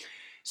that,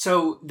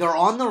 so they're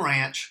on the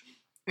ranch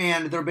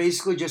and they're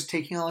basically just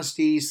taking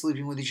LSD,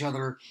 sleeping with each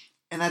other,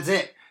 and that's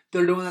it.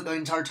 They're doing that the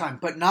entire time.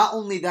 But not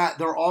only that,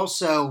 they're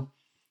also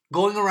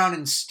going around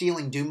and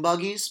stealing doom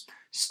buggies,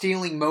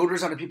 stealing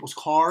motors out of people's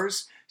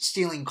cars,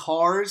 stealing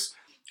cars,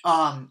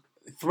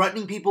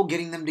 threatening people,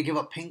 getting them to give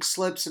up pink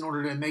slips in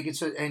order to make it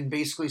so, and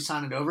basically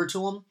sign it over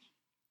to them.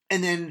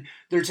 And then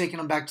they're taking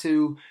them back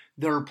to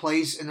their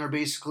place and they're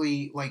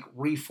basically like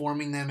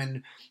reforming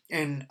them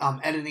and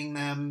editing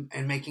them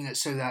and making it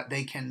so that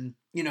they can,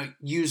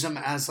 use them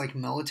as like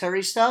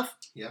military stuff.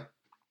 Yeah.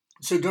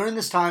 So during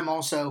this time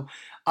also,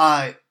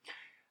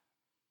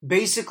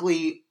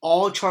 basically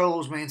all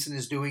Charles Manson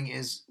is doing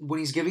is when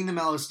he's giving them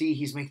LSD,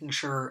 he's making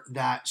sure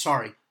that,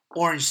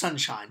 Orange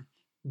Sunshine,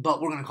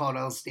 but we're going to call it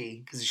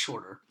LSD because it's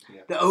shorter.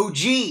 Yeah. The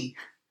OG,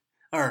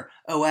 or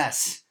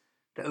OS.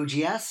 The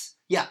OGS?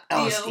 Yeah,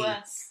 LSD. The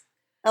OS.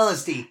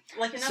 LSD.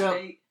 Like an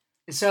update.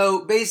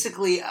 So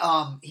basically,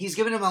 he's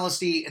giving him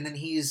LSD and then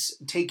he's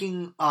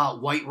taking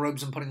white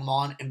robes and putting them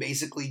on and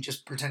basically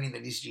just pretending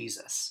that he's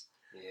Jesus.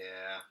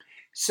 Yeah.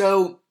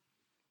 So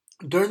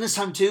during this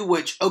time too,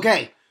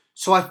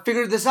 so I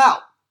figured this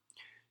out.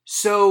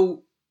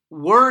 So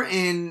we're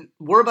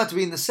about to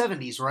be in the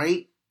 70s,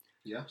 right?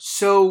 Yeah.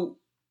 So,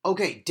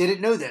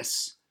 didn't know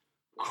this.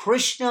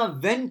 Krishna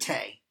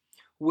Vente,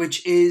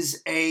 which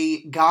is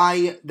a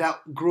guy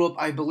that grew up,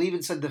 I believe,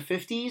 inside the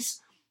 50s,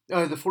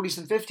 the 40s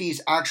and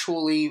 50s,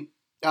 actually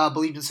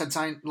believed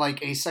inside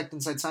a sect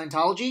inside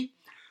Scientology.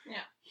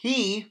 Yeah.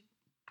 He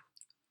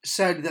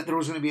said that there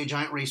was going to be a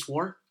giant race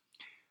war,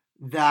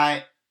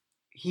 that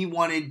he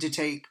wanted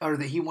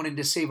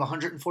to save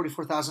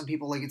 144,000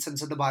 people, like it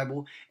says in the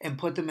Bible, and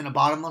put them in a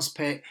bottomless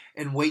pit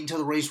and wait until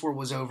the race war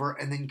was over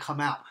and then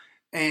come out.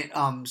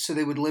 And so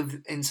they would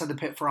live inside the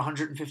pit for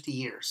 150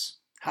 years.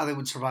 How they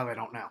would survive, I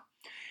don't know.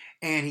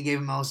 And he gave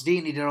him LSD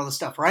and he did all this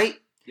stuff, right?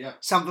 Yeah.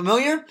 Sound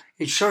familiar?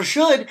 It sure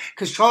should,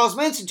 because Charles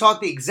Manson taught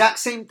the exact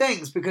same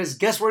things, because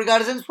guess where he got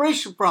his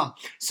inspiration from?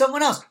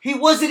 Someone else. He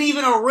wasn't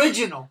even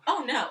original.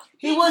 Oh, no.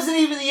 He wasn't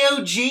even the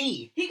OG.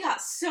 He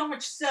got so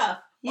much stuff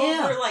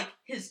over,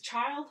 his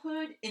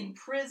childhood in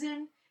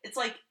prison.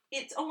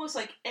 It's almost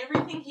like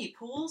everything he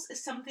pulls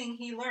is something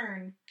he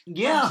learned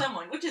from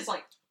someone, which is,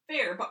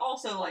 fair, but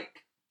also,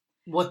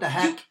 What the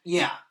heck?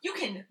 Yeah. You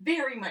can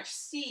very much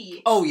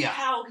see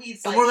how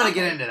he's and we're going to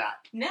get into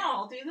that. Now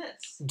I'll do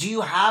this. Do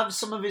you have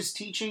some of his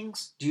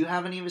teachings? Do you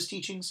have any of his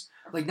teachings?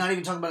 Like, not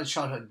even talking about his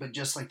childhood, but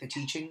just, like, the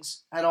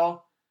teachings at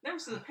all? There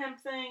was the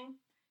pimp thing.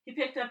 He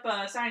picked up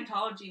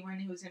Scientology when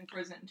he was in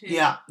prison, too.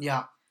 Yeah.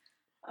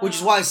 Which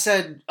is why I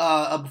said,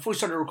 before we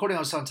started recording, I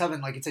was telling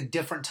Tevin, like, it's a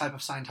different type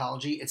of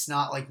Scientology. It's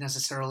not, like,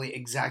 necessarily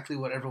exactly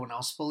what everyone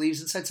else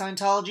believes inside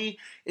Scientology.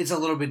 It's a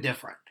little bit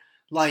different.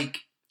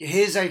 Like,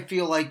 his, I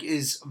feel like,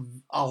 is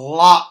a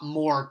lot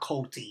more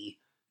culty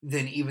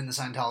than even the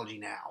Scientology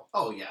now.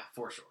 Oh, yeah,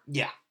 for sure.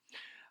 Yeah.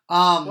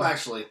 Well,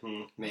 actually,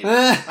 maybe.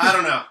 I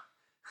don't know.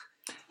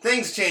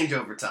 Things change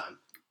over time.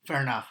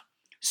 Fair enough.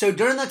 So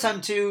during that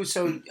time too,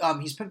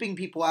 he's pimping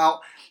people out,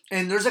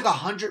 and there's like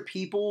 100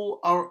 people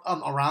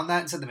around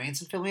that inside the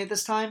Manson family at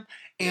this time,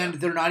 and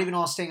they're not even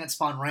all staying at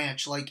Spawn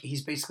Ranch. Like,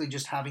 he's basically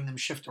just having them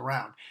shift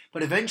around.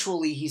 But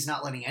eventually, he's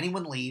not letting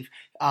anyone leave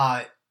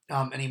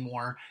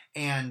anymore,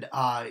 and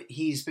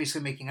he's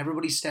basically making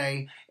everybody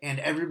stay, and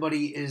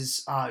everybody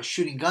is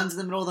shooting guns in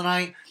the middle of the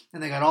night,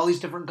 and they got all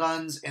these different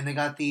guns, and they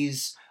got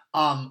these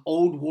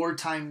old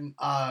wartime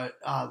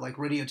like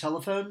radio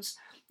telephones.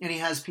 And he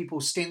has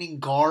people standing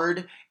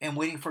guard and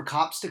waiting for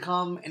cops to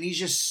come. And he's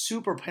just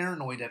super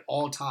paranoid at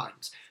all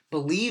times,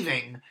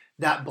 believing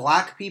that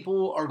black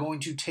people are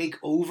going to take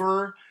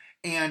over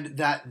and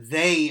that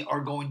they are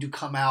going to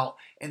come out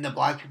and the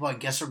black people, I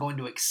guess, are going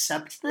to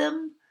accept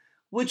them,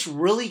 which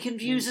really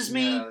confuses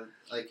me. Yeah,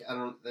 like,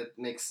 that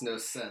makes no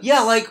sense. Yeah,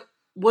 like,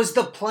 was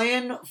the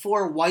plan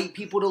for white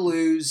people to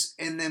lose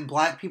and then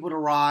black people to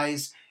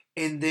rise,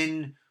 and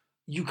then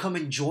you come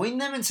and join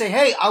them and say,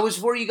 hey, I was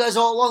for you guys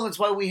all along, that's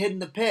why we hid in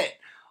the pit?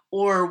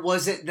 Or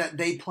was it that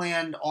they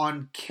planned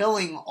on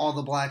killing all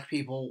the black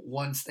people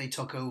once they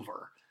took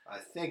over? I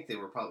think they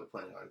were probably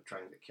planning on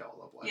trying to kill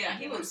all the black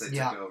people once they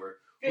took over.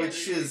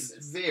 Which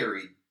is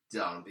very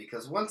dumb,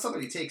 because once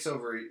somebody takes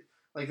over,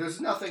 like,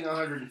 there's nothing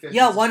 150...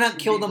 Yeah, why not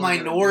kill the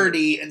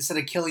minority instead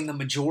of killing the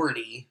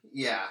majority?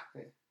 Yeah,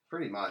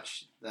 pretty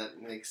much.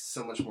 That makes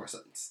so much more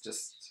sense.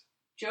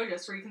 Joe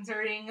just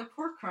reconsidering a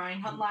pork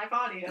rind on live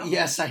audio.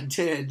 Yes, I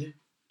did.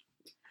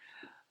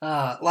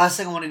 Last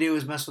thing I want to do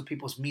is mess with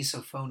people's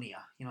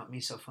misophonia. You know what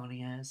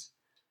misophonia is?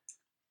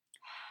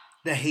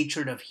 The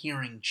hatred of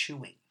hearing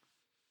chewing.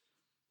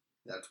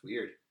 That's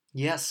weird.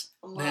 Yes.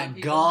 The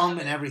gum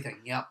and everything.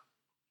 Yep.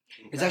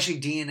 Okay. It's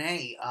actually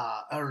DNA.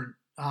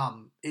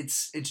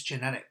 It's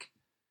genetic.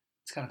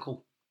 It's kind of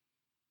cool.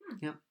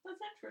 Yep. That's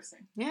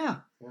interesting. Yeah.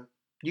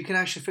 You can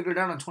actually figure it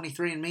out on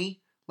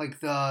 23andMe. Like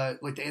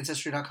the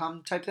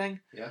Ancestry.com type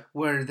thing,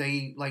 where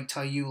they like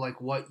tell you like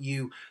what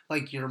you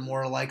like. You're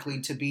more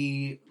likely to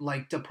be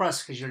like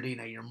depressed because you're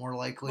DNA. You're more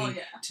likely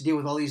to deal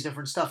with all these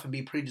different stuff and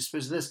be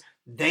predisposed to this.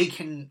 They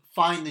can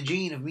find the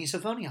gene of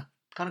misophonia.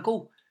 Kind of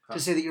cool to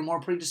say that you're more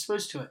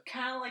predisposed to it.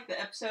 Kind of like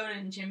the episode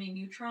in Jimmy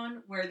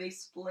Neutron where they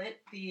split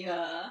the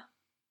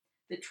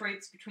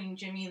traits between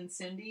Jimmy and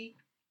Cindy,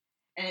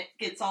 and it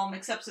gets all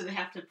mixed up, so they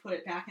have to put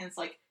it back. And it's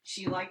like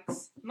she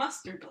likes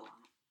mustard a lot.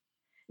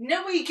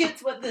 Nobody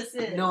gets what this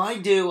is. No, I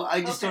do.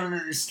 I just don't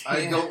understand.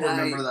 I don't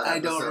remember that episode I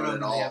don't remember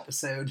at all. The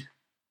episode.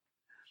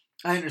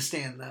 I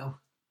understand, though.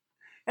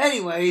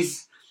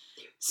 Anyways,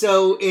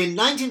 so in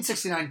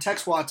 1969,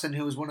 Tex Watson,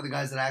 who was one of the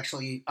guys that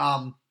actually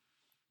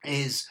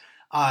is,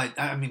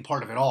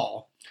 part of it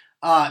all,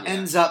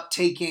 ends up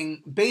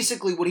taking,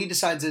 basically what he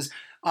decides is,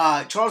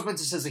 Charles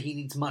Manson says that he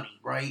needs money,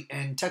 right?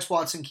 And Tex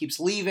Watson keeps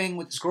leaving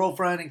with his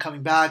girlfriend and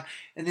coming back,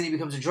 and then he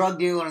becomes a drug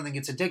dealer and then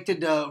gets addicted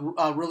to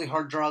really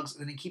hard drugs,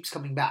 and then he keeps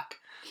coming back.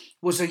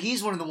 Well, so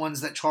he's one of the ones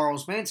that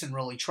Charles Manson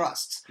really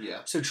trusts. Yeah.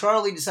 So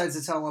Charlie decides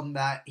to tell him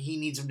that he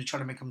needs him to try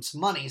to make him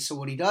some money. So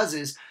what he does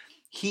is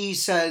he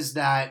says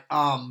that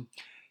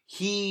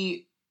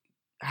he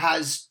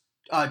has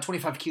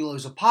 25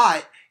 kilos of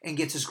pot and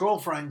gets his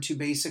girlfriend to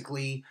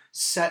basically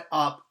set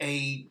up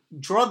a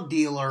drug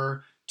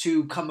dealer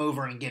to come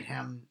over and get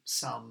him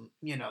some,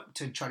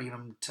 to try to get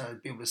him to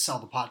be able to sell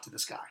the pot to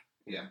this guy.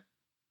 Yeah.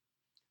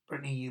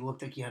 Brittany, you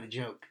looked like you had a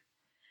joke.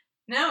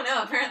 No,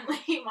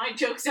 apparently my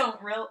jokes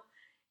don't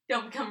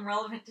become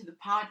relevant to the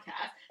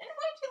podcast. And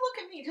why did you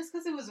look at me just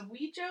because it was a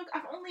weed joke?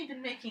 I've only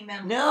been making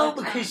them. No,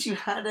 because you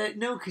had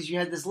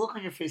this look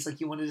on your face like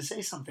you wanted to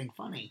say something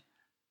funny.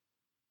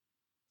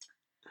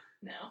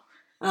 No.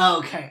 Oh,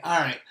 okay, all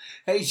right.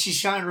 Hey, she's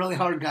trying really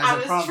hard, guys.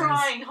 I promise.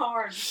 Trying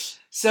hard.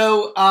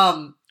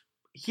 So,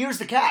 here's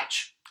the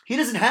catch. He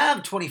doesn't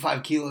have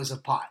 25 kilos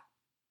of pot.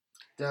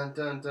 Dun,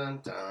 dun, dun,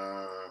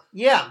 dun.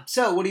 Yeah,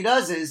 so what he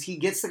does is he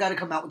gets the guy to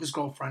come out with his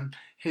girlfriend.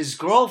 His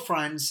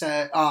girlfriend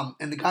said,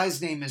 and the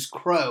guy's name is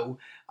Crow.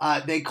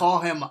 They call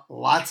him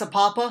Lots of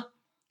Papa.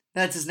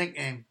 That's his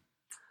nickname.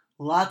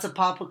 Lots of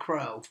Papa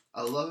Crow.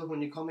 I love it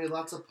when you call me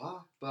Lots of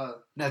Papa.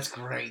 That's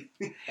great.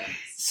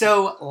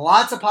 So,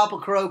 Lots of Papa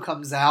Crow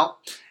comes out.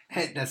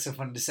 Hey, that's so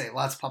funny to say.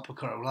 Lots of Papa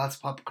Crow, Lots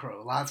of Papa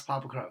Crow, Lots of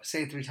Papa Crow.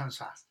 Say it 3 times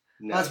fast.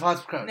 No. Lots of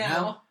Papa Crow.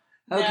 No?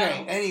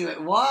 Okay, no. Anyway,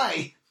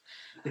 why?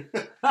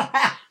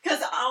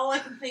 Because all I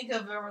can think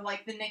of are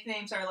like the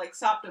nicknames are like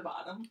Sop to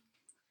Bottom.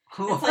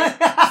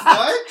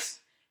 What?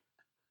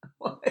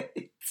 What?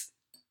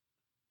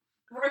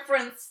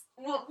 Reference.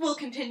 We'll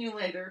continue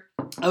later.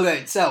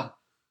 Okay, so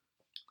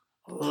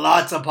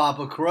lots of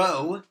Papa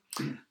Crow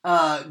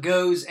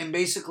goes and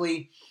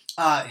basically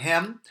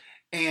him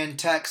and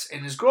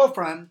Tex's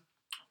girlfriend,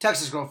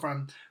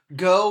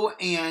 go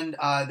and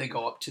they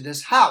go up to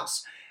this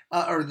house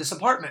or this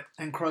apartment.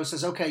 And Crow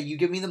says, okay, you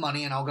give me the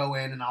money and I'll go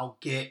in and I'll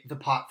get the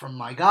pot from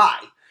my guy.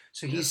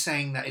 So he's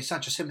saying that it's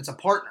not just him, it's a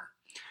partner.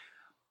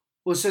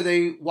 Well, so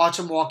they watch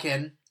him walk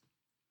in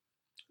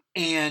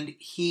and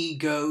he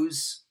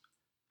goes,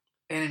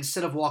 and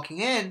instead of walking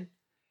in,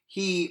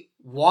 he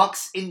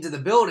walks into the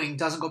building,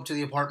 doesn't go up to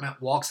the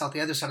apartment, walks out the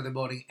other side of the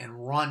building,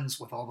 and runs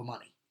with all the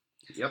money.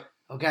 Yep.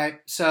 Okay,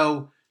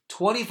 so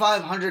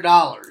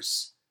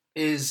 $2,500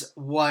 is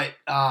what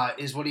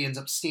he ends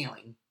up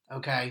stealing.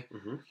 Okay,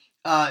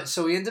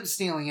 so he ends up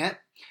stealing it,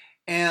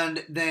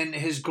 and then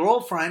his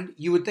girlfriend.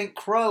 You would think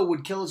Crow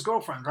would kill his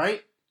girlfriend,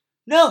 right?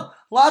 No,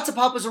 Lots of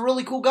Papa's a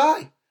really cool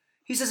guy.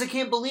 He says, I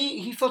can't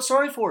believe, he felt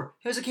sorry for her.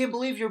 He says, I can't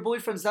believe your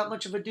boyfriend's that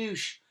much of a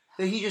douche,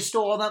 that he just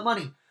stole all that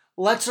money.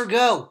 Lets her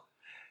go.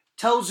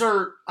 Tells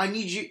her, I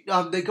need you,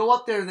 they go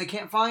up there and they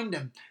can't find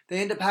him. They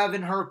end up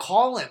having her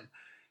call him.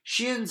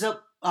 She ends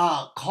up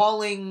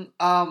calling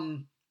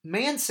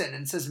Manson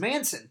and says,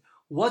 Manson,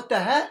 what the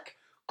heck?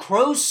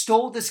 Crow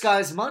stole this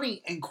guy's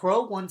money and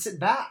Crow wants it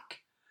back.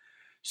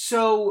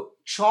 So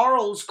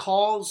Charles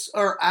calls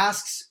or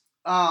asks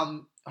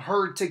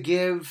her to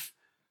give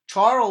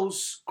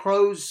Charles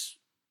Crow's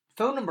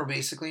phone number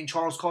basically, and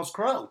Charles calls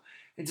Crow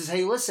and says,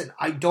 hey, listen,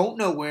 I don't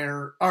know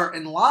where,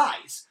 and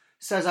lies.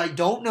 Says, I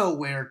don't know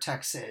where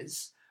Tex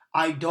is.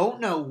 I don't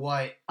know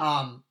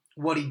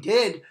what he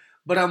did,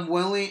 but I'm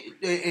willing,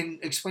 and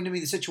explain to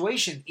me the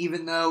situation,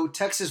 even though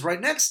Tex is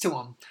right next to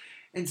him,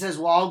 and says,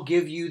 well, I'll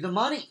give you the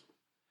money.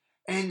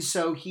 And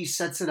so he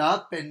sets it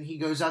up, and he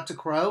goes out to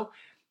Crow,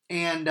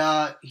 and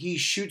he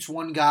shoots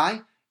one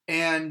guy,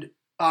 and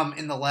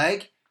in the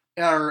leg,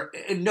 or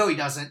no, he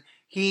doesn't.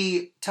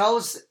 He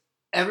tells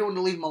everyone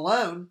to leave him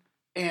alone,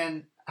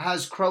 and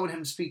has Crow and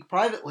him speak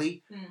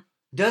privately.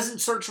 Doesn't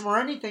search him or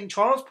anything.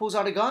 Charles pulls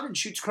out a gun and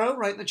shoots Crow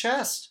right in the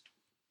chest.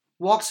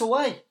 Walks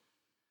away.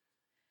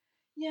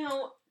 You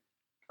know,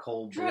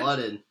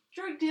 cold-blooded.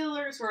 Drug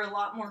dealers were a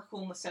lot more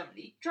cool in the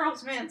 70s.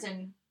 Charles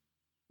Manson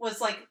was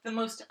like the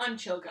most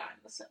unchill guy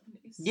in the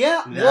 70s.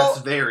 Yeah, that's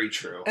very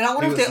true. And I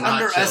wonder if they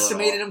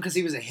underestimated him because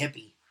he was a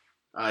hippie.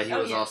 He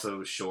was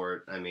also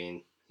short. I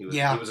mean, he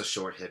was a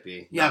short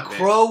hippie. Yeah,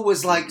 Crow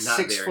was like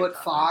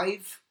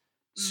 6'5",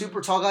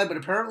 super tall guy, but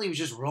apparently he was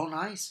just real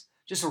nice.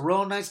 Just a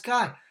real nice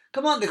guy.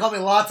 Come on, they call me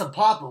Lots of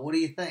Papa. What do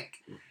you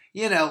think?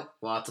 You know,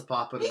 Lots of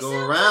Papa to go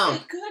around.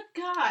 Like a good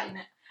guy.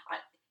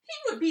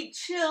 He would be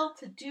chill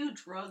to do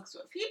drugs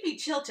with. He'd be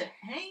chill to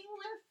hang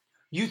with.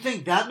 You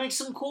think that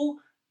makes him cool?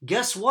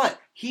 Guess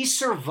what? He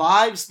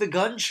survives the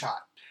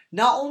gunshot.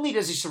 Not only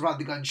does he survive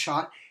the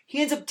gunshot,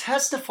 he ends up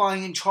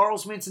testifying in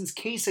Charles Manson's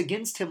case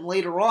against him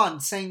later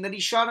on, saying that he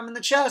shot him in the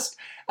chest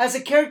as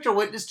a character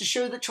witness to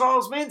show that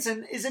Charles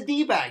Manson is a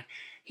D-bag.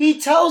 He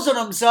tells on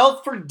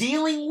himself for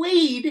dealing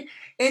weed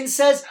and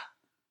says,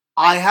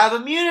 I have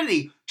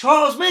immunity.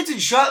 Charles Manson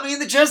shot me in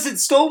the chest and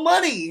stole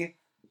money.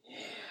 Yeah.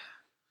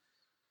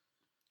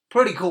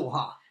 Pretty cool,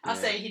 huh? I'll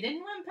say he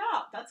didn't wimp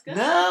out. That's good.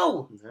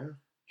 No.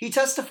 He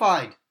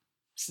testified.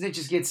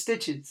 Snitches get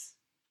stitches.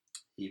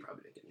 He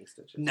probably didn't get any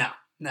stitches. No.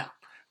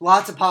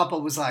 Lots of Papa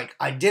was like,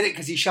 I did it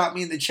because he shot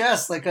me in the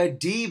chest like a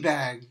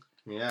D-bag.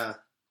 Yeah.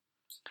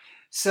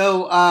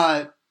 So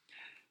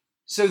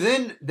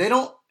then they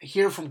don't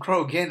hear from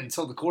Crow again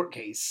until the court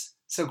case.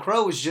 So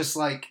Crow was just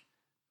like,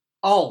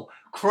 oh,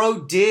 Crow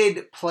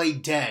did play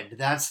dead.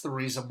 That's the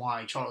reason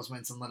why Charles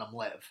Manson let him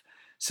live.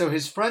 So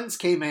his friends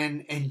came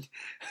in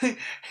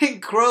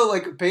and Crow,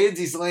 like a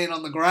pansy's laying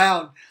on the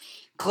ground,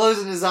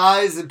 closing his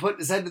eyes and putting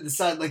his head to the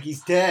side like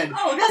he's dead.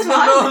 Oh, that's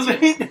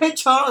what I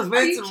Charles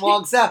Manson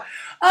walks out.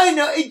 I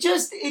know, it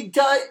does,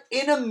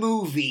 in a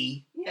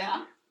movie.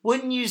 Yeah.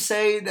 Wouldn't you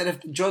say that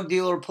if the drug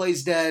dealer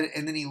plays dead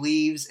and then he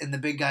leaves and the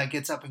big guy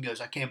gets up and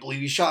goes, I can't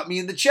believe you shot me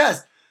in the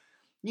chest.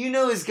 You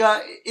know his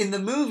guy, in the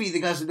movie,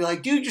 the guys would be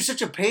like, dude, you're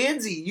such a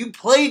pansy. You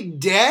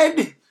played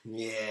dead?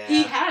 Yeah.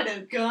 He had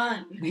a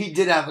gun. He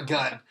did have a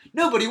gun.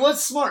 No, but he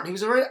was smart. He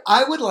was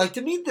I would like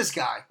to meet this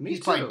guy. He's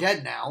probably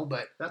dead now,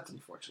 but... That's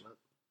unfortunate.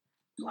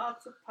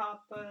 Lots of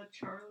Papa,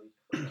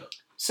 Charlie.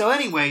 So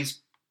anyways,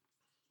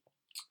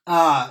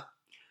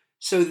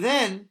 so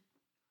then...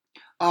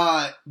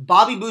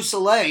 Bobby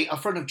Beausoleil, a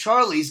friend of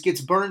Charlie's,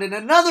 gets burned in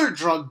another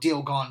drug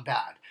deal gone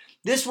bad.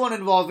 This one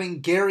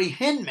involving Gary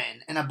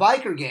Hinman and a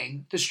biker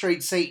gang, the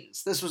Straight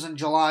Satans. This was on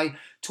July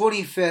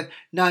 25th,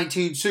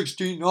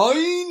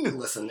 1969.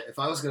 Listen, if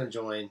I was going to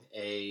join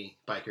a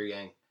biker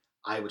gang,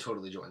 I would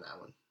totally join that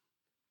one.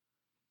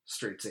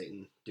 Straight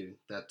Satan, dude.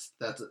 That's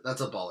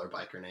a baller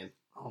biker name.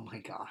 Oh my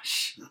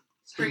gosh.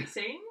 Straight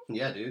Satan?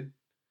 Yeah, dude.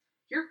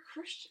 You're a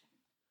Christian.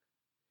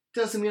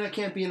 Doesn't mean I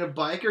can't be in a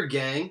biker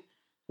gang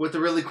with a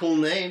really cool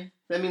name.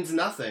 That means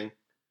nothing.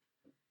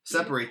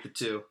 Separate the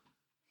two.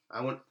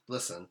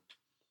 Listen,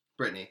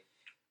 Brittany,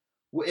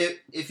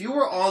 if you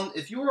were on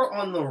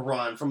the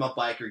run from a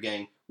biker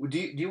gang, do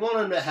you want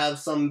them to have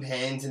some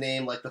pansy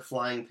name like the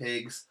Flying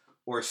Pigs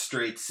or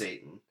Straight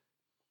Satan?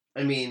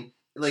 I mean,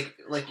 like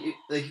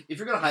if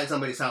you're gonna hide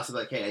somebody's house, be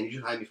like, hey, I need you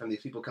to hide me from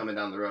these people coming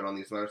down the road on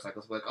these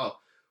motorcycles. Like, oh,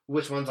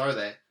 which ones are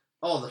they?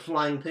 Oh, the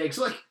Flying Pigs.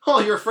 Like,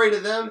 oh, you're afraid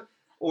of them?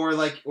 Or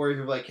if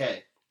you're like,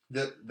 hey,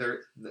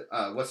 they're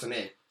what's the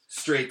name?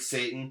 Straight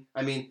Satan.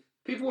 I mean,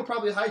 people would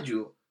probably hide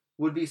you.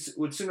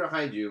 Would sooner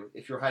hide you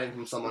if you're hiding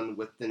from someone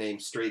with the name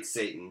Straight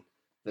Satan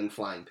than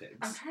Flying Pigs.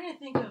 I'm trying to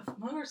think of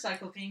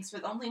motorcycle gangs,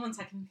 but the only ones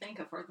I can think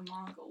of are the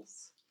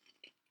Mongols.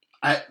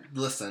 I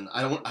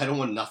don't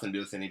want nothing to do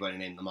with anybody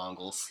named the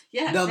Mongols.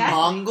 Yeah, the exactly.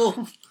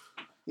 Mongols.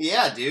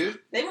 Yeah, dude.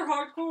 They were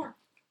hardcore.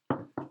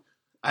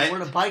 They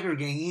weren't a biker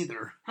gang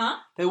either. Huh?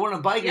 They weren't a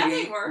biker gang.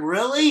 Yeah, they were.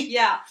 Really?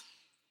 Yeah.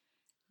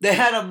 They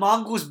had a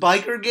Mongols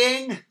biker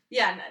gang?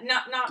 Yeah,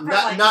 not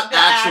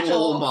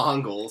actual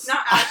Mongols.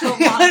 Not actual I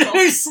Mongols.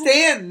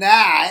 understand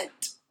that.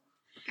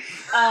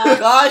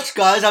 Gosh,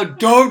 guys, how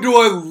dumb do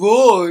I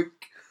look?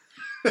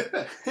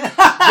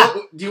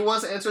 Do you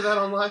want to answer that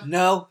on live?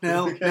 No.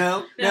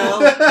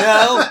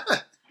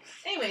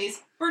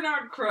 Anyways,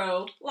 Bernard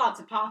Crowe, lots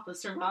of Papa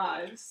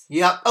survives.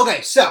 Yep.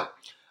 Okay, so,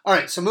 all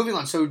right, so moving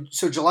on. So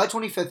July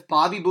 25th,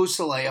 Bobby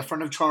Beausoleil, a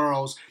friend of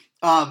Charles,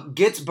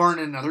 gets burned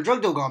in another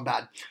drug deal gone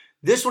bad.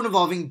 This one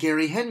involving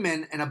Gary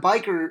Hinman and a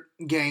biker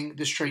gang,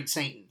 the Straight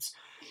Satans.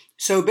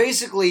 So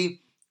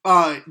basically,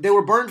 they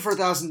were burned for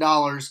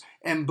 $1,000,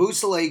 and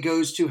Beausoleil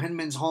goes to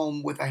Hinman's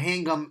home with a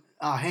handgun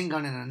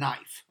and a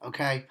knife.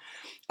 Okay,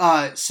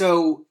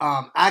 so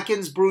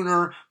Atkins,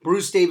 Bruner,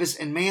 Bruce Davis,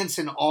 and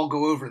Manson all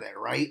go over there,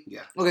 right?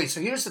 Yeah. Okay,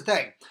 so here's the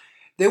thing: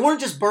 they weren't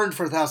just burned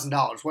for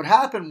 $1,000. What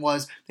happened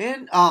was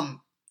then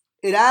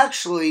it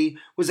actually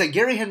was that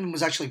Gary Hinman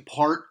was actually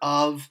part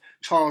of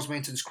Charles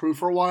Manson's crew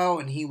for a while,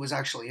 and he was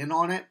actually in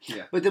on it.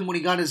 Yeah. But then when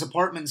he got his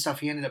apartment and stuff,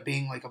 he ended up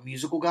being like a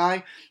musical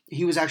guy.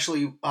 He was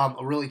actually a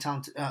really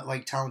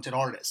talented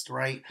artist,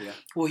 right? Yeah.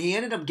 Well, he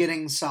ended up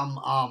getting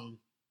some.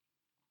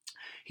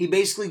 He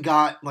basically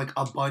got like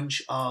a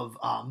bunch of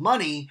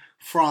money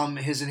from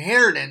his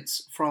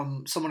inheritance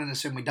from someone in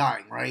his family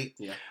dying, right?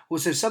 Yeah. Well,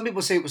 so some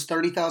people say it was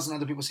 $30,000,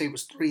 other people say it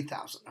was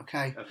 $3,000.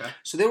 Okay. Okay.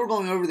 So they were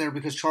going over there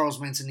because Charles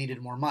Manson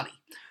needed more money.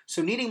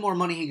 So needing more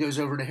money, he goes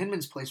over to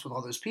Hinman's place with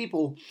all those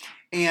people,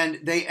 and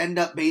they end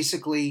up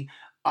basically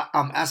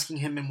asking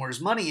Hinman where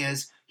his money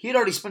is. He had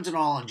already spent it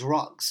all on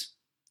drugs.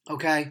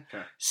 Okay?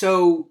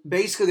 So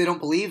basically they don't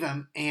believe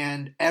him,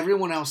 and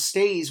everyone else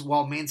stays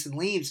while Manson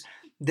leaves.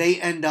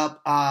 They end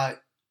up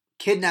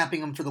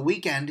kidnapping him for the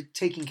weekend,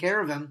 taking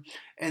care of him,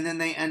 and then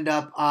they end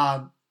up,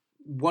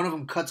 one of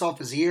them cuts off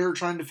his ear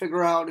trying to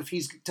figure out if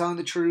he's telling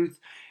the truth.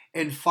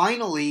 And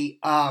finally,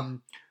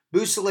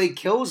 Beausoleil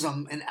kills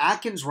him, and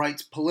Atkins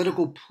writes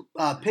political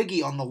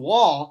piggy on the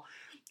wall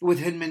with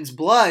Hinman's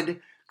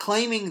blood,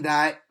 claiming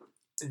that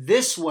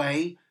this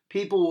way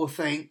people will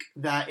think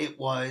that it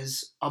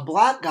was a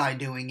black guy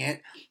doing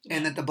it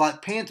and that the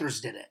Black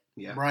Panthers did it.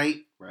 Yeah.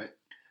 Right? Right.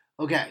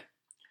 Okay.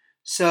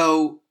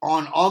 So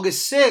on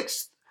August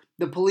 6th,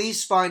 the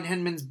police find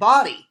Hinman's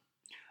body.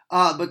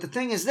 But the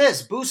thing is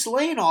this,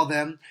 Beausoleil and all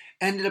them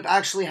ended up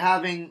actually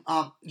having,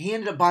 he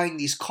ended up buying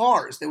these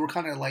cars. They were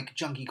kind of like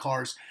junky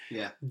cars.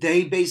 Yeah.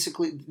 They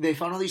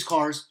found all these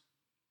cars,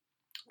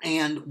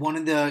 and one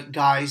of the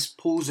guys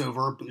pulls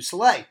over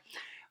Beausoleil.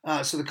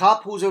 So the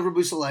cop pulls over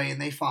Beausoleil, and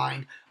they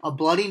find a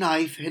bloody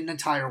knife hidden in a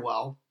tire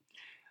well.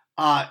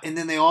 And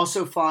then they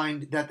also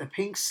find that the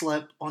pink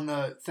slip on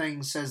the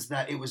thing says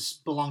that it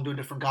belonged to a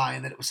different guy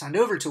and that it was signed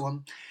over to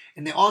him.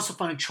 And they also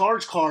find a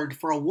charge card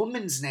for a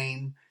woman's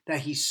name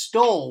that he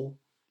stole,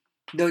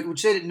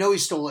 which they didn't know he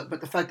stole it, but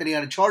the fact that he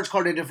had a charge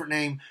card, a different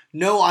name,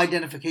 no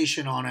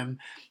identification on him.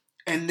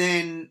 And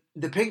then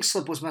the pink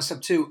slip was messed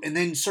up too. And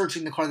then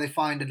searching the car, they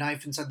find a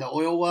knife inside the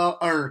oil well,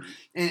 or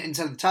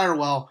inside the tire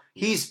well.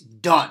 He's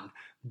done.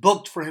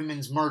 Booked for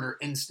Hinman's murder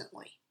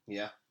instantly.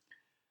 Yeah.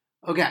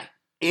 Okay.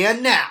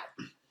 And now,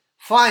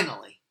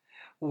 finally,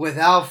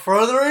 without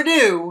further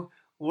ado,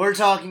 we're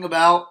talking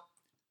about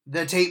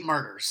the Tate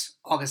murders,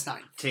 August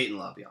 9th. Tate and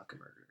LaBianca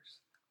murders.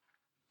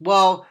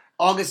 Well,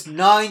 August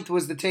 9th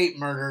was the Tate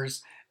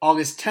murders.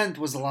 August 10th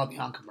was the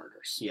LaBianca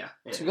murders. Yeah.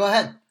 So go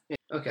ahead.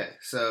 Okay,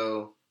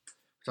 so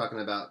we're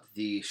talking about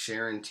the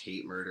Sharon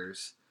Tate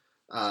murders.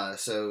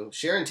 So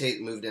Sharon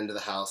Tate moved into the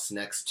house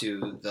next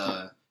to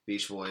the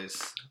Beach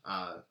Boys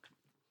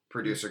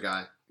producer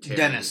guy. Terry.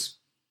 Dennis.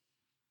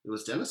 It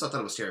was Dennis? I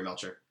thought it was Terry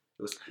Melcher.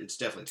 It's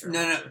definitely Terry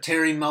Melcher. No,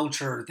 Terry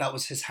Melcher. That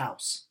was his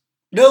house.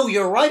 No,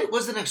 you're right. It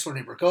was the next door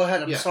neighbor. Go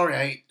ahead. I'm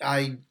sorry.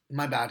 I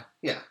my bad.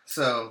 Yeah.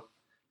 So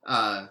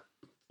that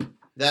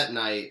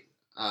night,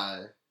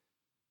 the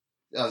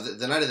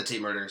night of the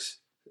Tate murders,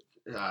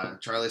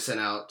 Charlie sent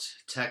out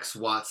Tex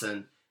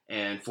Watson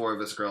and 4 of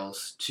his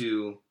girls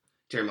to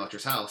Terry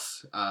Melcher's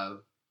house,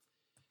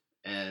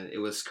 and it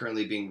was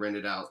currently being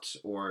rented out,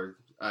 or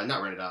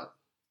not rented out.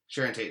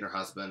 Sharon Tate and her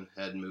husband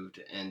had moved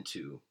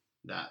into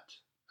that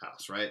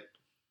house, right?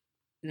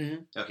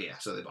 Mm-hmm. Okay, yeah,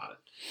 so they bought it.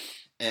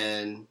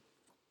 And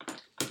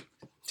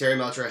Terry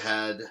Melcher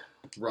had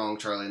wronged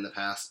Charlie in the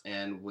past,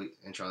 and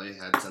Charlie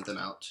had sent them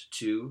out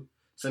to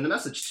send a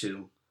message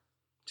to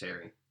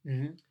Terry.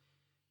 Mm-hmm.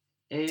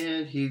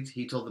 And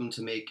he told them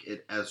to make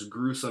it as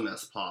gruesome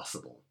as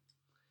possible.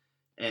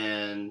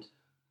 And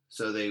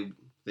so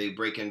they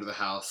break into the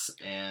house,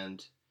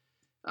 and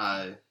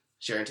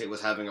Sharon Tate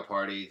was having a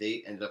party.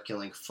 They ended up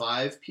killing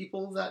 5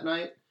 people that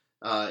night.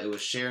 It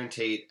was Sharon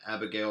Tate,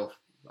 Abigail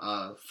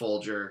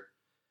Folger,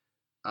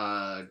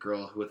 a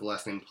girl with the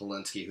last name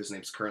Polinsky, whose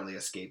name currently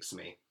escapes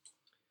me.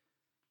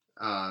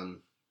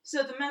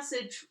 So the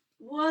message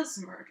was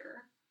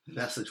murder.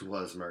 Message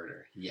was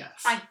murder.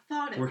 Yes. I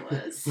thought it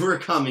was. We're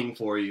coming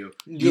for you.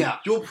 Yeah.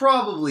 You'll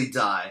probably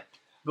die.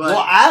 But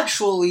well,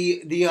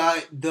 actually,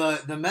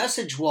 the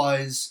message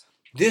was,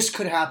 this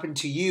could happen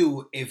to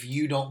you if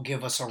you don't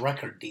give us a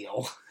record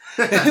deal,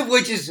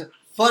 which is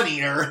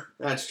funnier.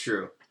 That's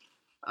true.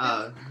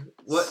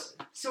 What?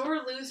 Sore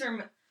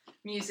loser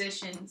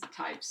musicians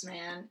types,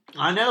 man.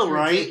 I know,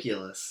 right?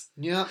 Ridiculous.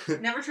 Yeah.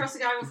 Never trust a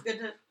guy with a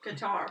good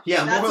guitar.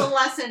 Yeah, that's a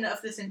lesson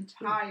of this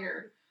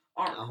entire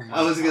arc. Oh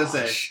I was gonna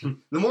say,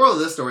 the moral of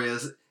this story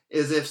is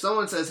if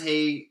someone says,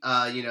 "Hey,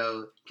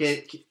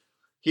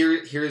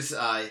 here's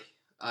my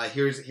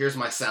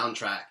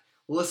soundtrack,"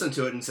 listen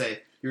to it and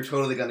say, "You're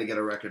totally gonna get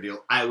a record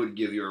deal. I would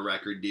give you a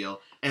record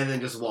deal," and then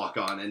just walk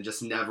on and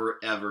just never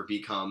ever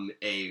become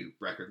a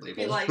record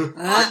label. Be like,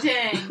 oh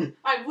dang,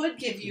 I would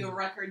give you a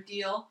record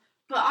deal,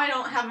 but I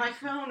don't have my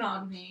phone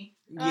on me.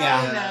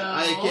 Yeah. Oh, no.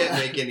 I can't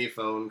make any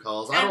phone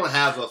calls. I don't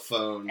have a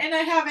phone. And I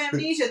have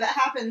amnesia that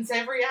happens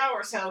every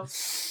hour, so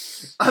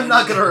I'm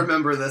not gonna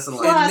remember this in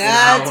like And an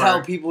that's hour.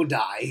 how people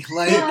die.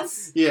 Like,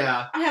 plus,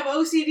 Yeah. I have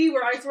OCD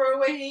where I throw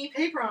away any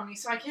paper on me,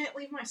 so I can't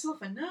leave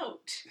myself a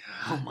note.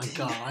 oh my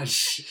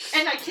gosh.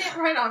 And I can't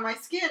write on my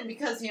skin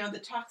because, the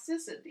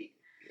toxicity.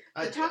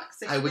 The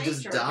toxic I would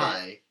just nature of it.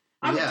 die.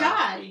 I would Yeah.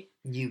 die.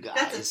 You guys.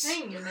 That's a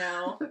thing,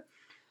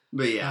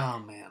 But yeah. Oh,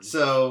 man.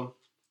 So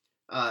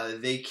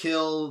they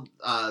kill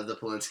the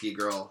Polinsky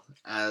girl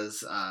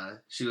as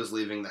she was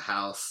leaving the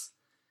house,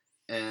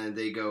 and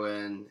they go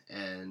in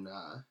and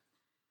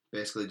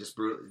basically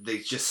they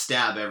just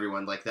stab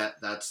everyone like that.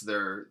 That's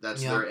their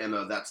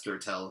MO. That's their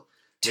tell.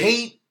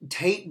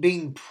 Tate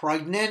being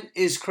pregnant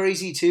is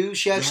crazy too.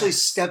 She actually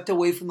Yes. stepped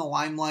away from the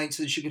limelight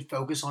so that she could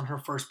focus on her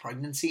first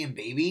pregnancy and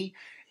baby.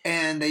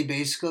 And they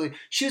basically,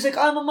 she was like,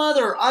 I'm a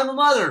mother.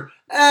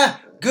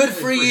 Good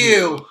for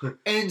you.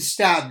 And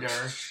stabbed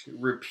her.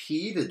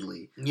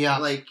 Repeatedly. Yeah.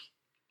 Like,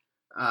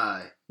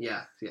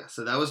 yeah.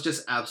 So that was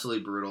just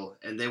absolutely brutal.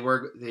 And they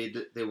were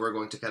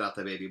going to cut out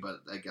the baby,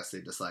 but I guess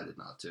they decided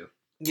not to.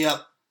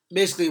 Yep.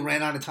 Basically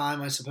ran out of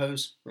time, I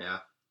suppose. Yeah.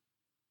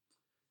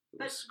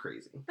 It was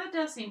crazy. That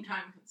does seem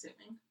time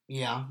consuming.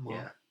 Yeah. Well,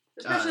 Yeah.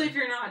 Especially if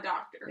you're not a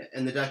doctor. Yeah,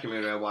 in the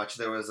documentary I watched,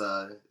 there was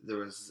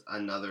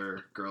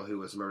another girl who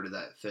was murdered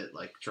that fit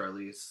like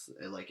Charlie's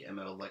like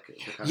MO, like the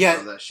kind of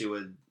girl that she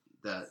would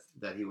that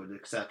he would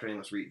accept. Her name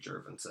was Reed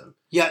Jervinson.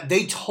 Yeah,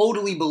 they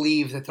totally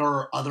believe that there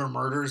are other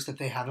murders that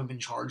they haven't been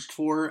charged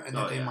for, and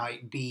that they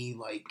might be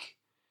like,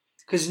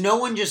 because no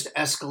one just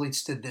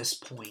escalates to this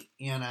point,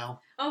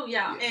 Oh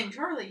yeah, and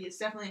Charlie is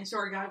definitely a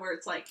sort of guy where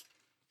it's like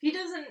he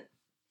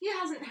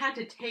hasn't had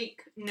to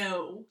take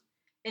no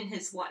in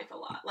his life a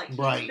lot. Like,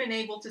 he's been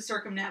able to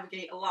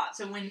circumnavigate a lot.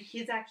 So when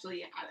he's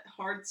actually had a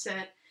hard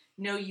set,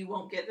 no, you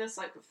won't get this,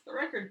 like with the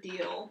record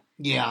deal,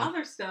 and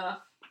other stuff.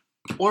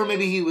 Or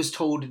maybe he was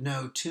told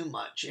no too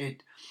much.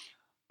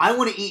 I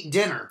want to eat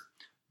dinner.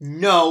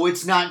 No,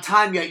 it's not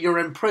time yet. You're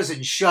in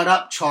prison. Shut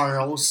up,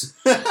 Charles.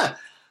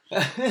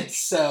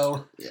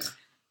 So.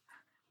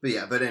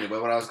 Yeah. But anyway,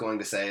 what I was going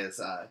to say is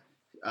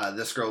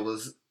this girl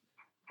was...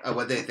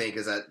 what they think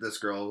is that this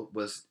girl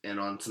was in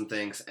on some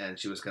things, and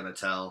she was going to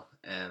tell,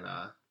 and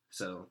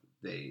so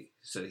he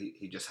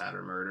just had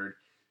her murdered.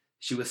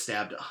 She was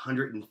stabbed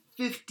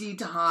 150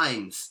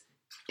 times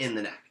in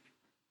the neck.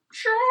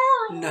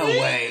 Sure. No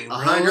way.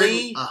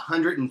 Really?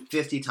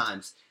 150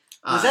 times.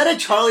 Was that a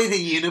Charlie the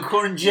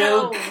Unicorn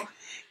joke? No.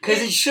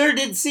 Because it sure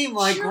did seem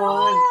like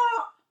one.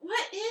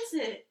 What is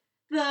it?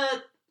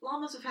 The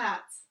llamas with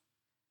hats.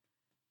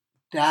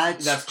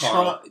 That's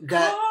Carl.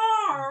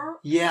 Carl.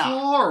 Yeah.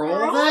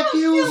 Carl, that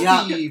kills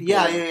people.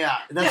 Yeah.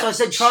 That's why I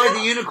said Charlie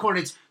the Unicorn.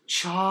 It's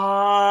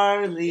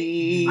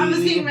Charlie. I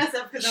was getting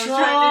myself because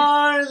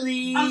I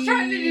was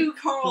trying to do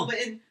Carl, but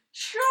in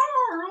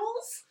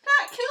Charles,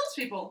 that kills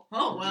people.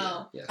 Oh,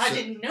 well. Yeah, I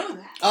didn't know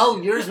that. Oh,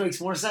 yours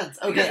makes more sense.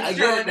 Okay, I get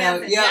Charlie it now.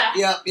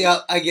 Manson,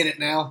 Yep, I get it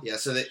now. Yeah,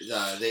 so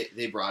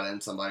they brought in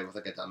somebody with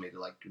like a dummy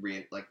to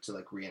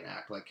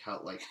reenact like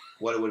how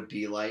what it would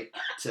be like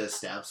to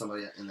stab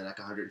somebody in the neck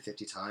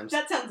 150 times.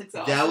 That sounds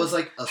exhausting. That was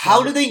like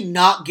how do they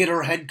not get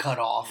her head cut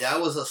off? That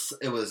was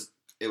it was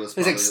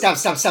like stop.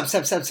 It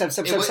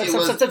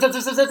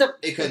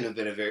couldn't have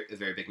been a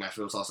very big knife.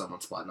 It was also in one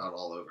spot, not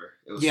all over.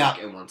 It was Yeah.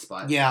 like in one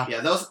spot. Yeah.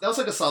 That was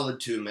like a solid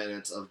 2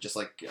 minutes of just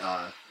like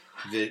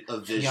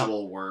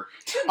visual work.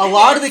 A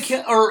lot of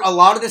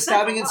the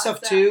stabbing and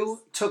stuff too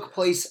took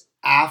place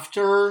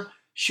after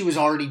she was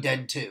already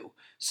dead too.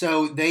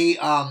 So they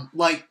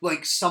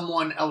like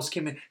someone else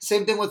came in.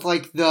 Same thing with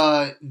like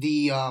the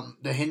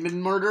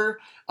Hinman murder.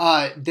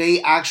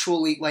 They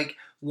actually like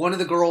one of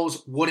the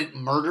girls wouldn't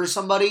murder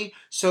somebody,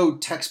 so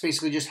Tex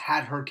basically just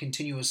had her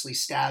continuously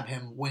stab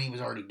him when he was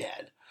already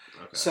dead.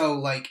 Okay. So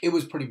like it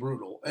was pretty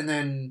brutal. And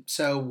then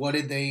so what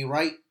did they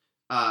write?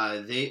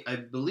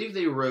 I believe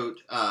they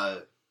wrote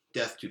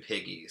Death to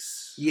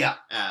Piggies. Yeah.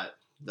 At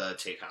the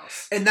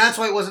Takehouse. And that's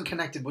why it wasn't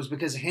connected, was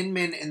because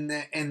Hinman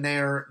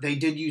they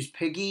did use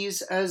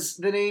piggies as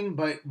the name,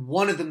 but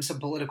one of them said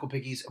political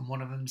piggies and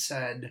one of them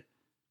said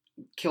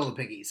kill the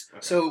piggies. Okay.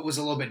 So it was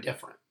a little bit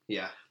different.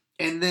 Yeah.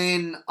 And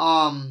then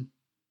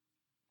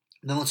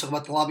let's talk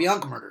about the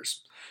LaBianca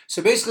murders.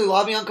 So basically,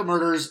 LaBianca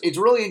murders, it's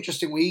really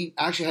interesting. We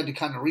actually had to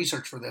kind of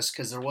research for this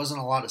because there wasn't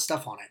a lot of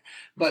stuff on it.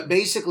 But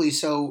basically,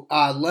 so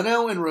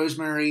Leno and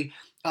Rosemary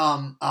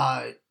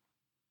LaBianca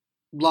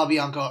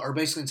are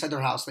basically inside their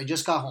house. They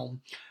just got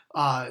home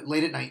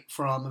late at night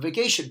from a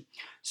vacation.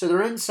 So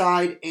they're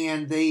inside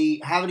and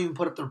they haven't even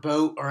put up their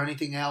boat or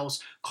anything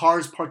else.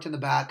 Cars parked in the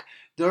back.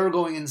 They're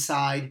going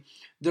inside.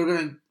 They're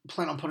going to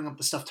plan on putting up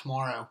the stuff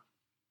tomorrow.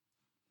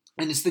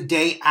 And it's the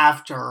day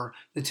after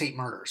the Tate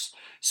murders.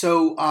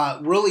 So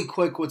really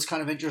quick, what's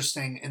kind of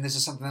interesting, and this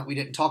is something that we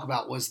didn't talk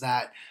about, was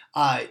that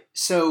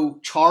so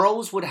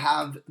Charles would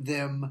have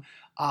them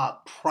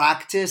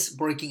practice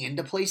breaking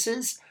into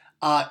places.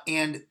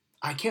 And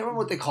I can't remember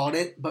what they called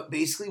it, but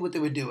basically what they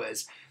would do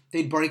is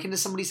they'd break into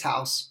somebody's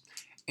house,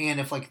 and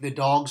if like the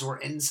dogs were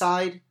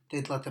inside,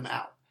 they'd let them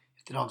out.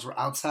 If the dogs were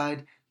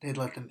outside, they'd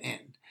let them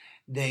in.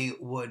 They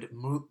would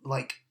move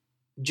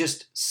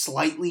just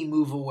slightly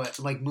move away,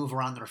 like move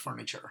around their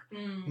furniture,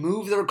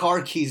 move their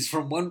car keys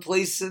from one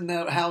place in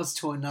the house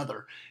to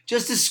another,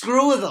 just to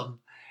screw with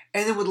them,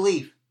 and then would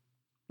leave,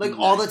 like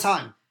all the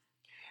time.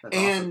 That's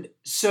and awesome.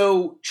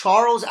 So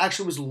Charles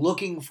actually was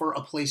looking for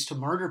a place to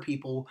murder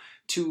people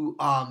to,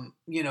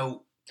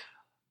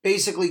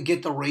 basically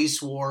get the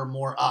race war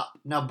more up.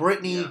 Now,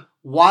 Brittany,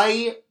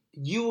 why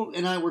you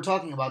and I were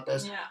talking about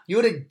this? Yeah. You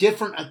had a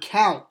different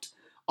account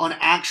on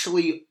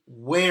actually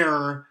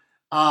where.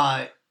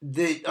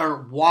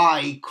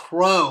 Why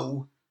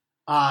Crow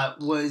how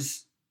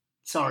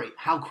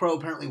Crow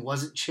apparently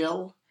wasn't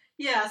chill.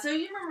 Yeah, so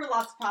you remember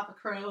Lots of Papa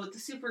Crow, the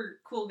super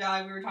cool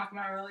guy we were talking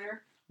about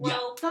earlier?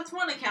 Well, that's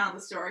one account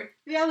of the story.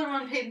 The other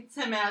one paints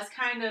him as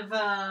kind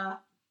of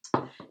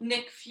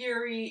Nick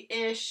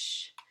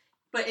Fury-ish,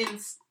 but in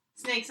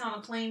Snakes on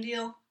a Plane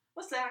deal.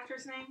 What's the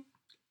actor's name?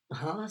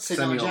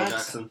 Samuel L.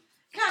 Jackson.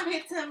 Kind of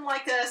paints him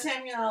like a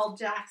Samuel L.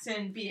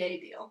 Jackson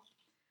BA deal.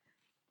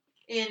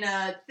 In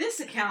this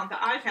account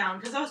that I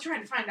found, because I was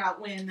trying to find out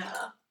when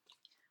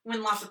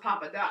Lots of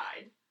Papa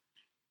died,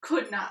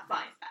 could not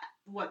find that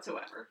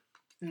whatsoever.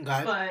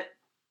 Okay. But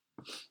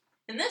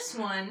in this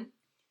one,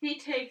 he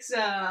takes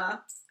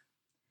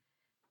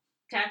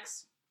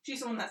Tex.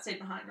 She's the one that stayed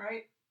behind,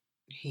 right?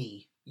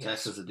 He. Yes.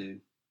 Tex is a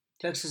dude.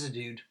 Tex is a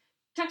dude.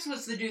 Tex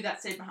was the dude that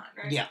stayed behind,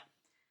 right? Yeah.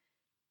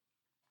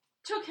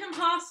 Took him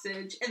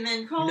hostage and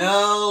then called.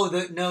 No.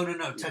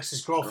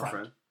 Tex's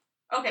girlfriend.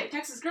 Okay,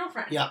 Tex's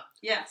girlfriend. Yeah.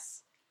 Yes.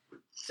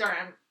 Sorry,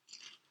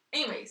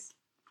 anyways,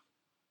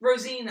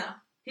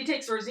 Rosina. He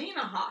takes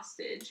Rosina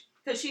hostage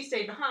because she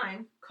stayed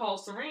behind,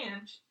 calls the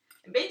ranch,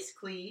 and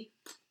basically,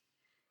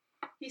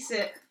 he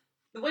said,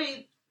 the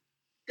way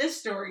this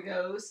story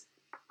goes,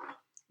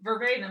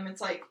 verbatim,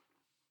 it's like,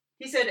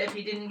 he said if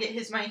he didn't get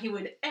his money, he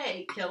would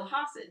A, kill the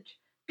hostage,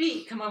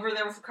 B, come over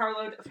there with a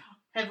carload of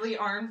heavily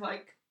armed,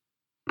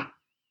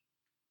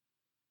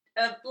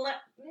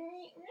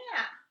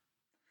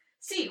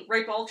 C,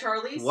 rape all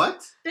Charlies.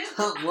 What?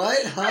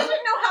 What? Huh? I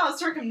didn't know how to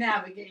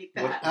circumnavigate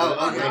that.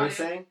 What are you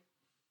saying?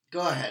 Go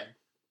ahead.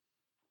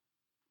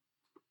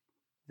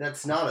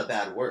 That's not a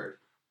bad word.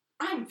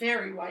 I'm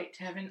very white,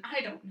 Tevin. I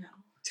don't know.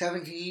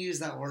 Tevin, can you use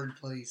that word,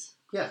 please?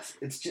 Yes,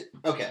 it's just...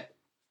 Okay.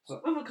 So,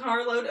 with a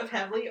carload of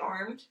heavily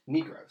armed...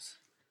 Negroes.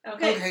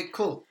 Okay,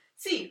 cool.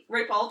 C,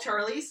 rape all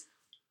Charlies.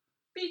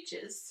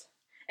 Beaches.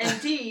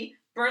 And D,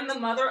 burn the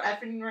mother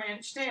effing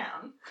ranch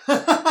down.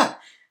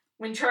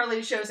 When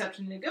Charlie shows up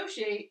to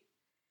negotiate,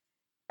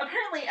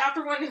 apparently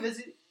after one of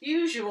his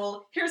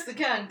usual, here's the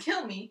gun,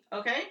 kill me,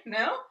 okay?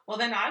 No? Well,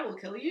 then I will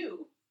kill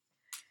you.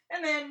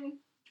 And then,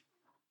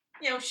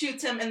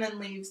 shoots him and then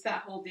leaves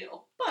that whole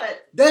deal.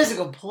 But... that is a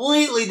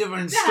completely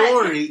different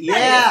story.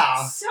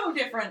 That is so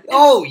different.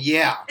 Oh,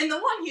 yeah. And the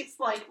one he's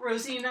like,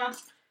 Rosina,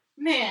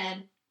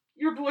 man,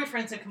 your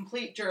boyfriend's a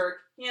complete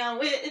jerk.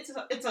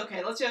 It's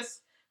okay. Let's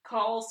just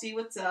call, see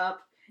what's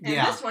up.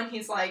 And this one,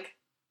 he's like...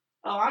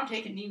 oh, I'm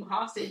taking you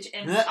hostage,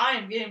 and I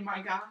am getting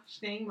my gosh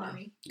dang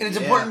money. And it's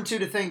important, too,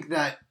 to think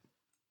that,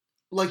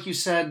 like you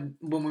said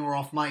when we were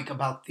off mic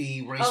about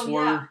the race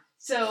war. Yeah.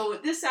 So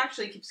this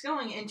actually keeps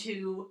going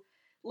into,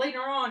 later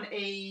on,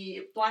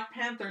 a Black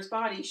Panther's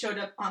body showed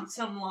up on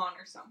some lawn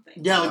or something.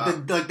 Yeah,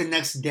 like the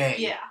next day.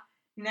 Yeah.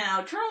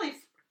 Now, Charlie,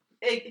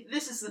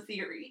 this is the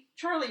theory.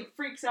 Charlie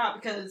freaks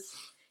out because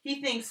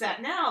he thinks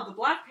that now the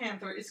Black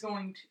Panther is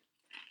going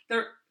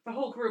to, the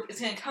whole group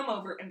is going to come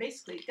over and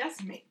basically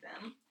decimate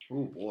them.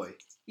 Oh, boy.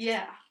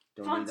 Yeah.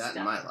 Don't do that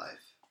in my life.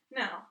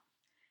 No.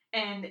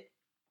 And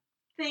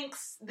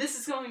thinks this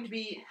is going to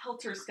be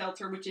Helter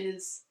Skelter, which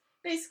is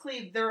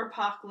basically their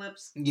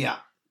apocalypse. Yeah.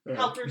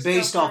 Helter Skelter.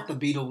 Based off the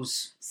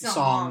Beatles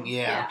song,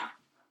 yeah.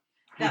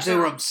 Which they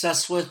were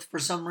obsessed with for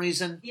some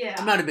reason. Yeah.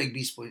 I'm not a big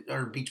Beach Boys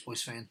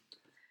fan.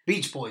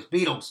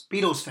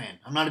 Beatles fan.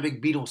 I'm not a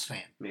big Beatles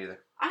fan. Me either.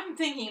 I'm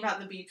thinking about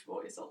the Beach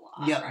Boys a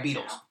lot. Yeah, right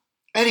Beatles. now.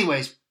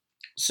 Anyways,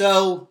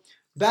 so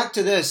back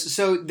to this.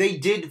 So they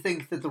did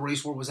think that the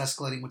race war was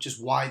escalating, which is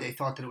why they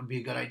thought that it would be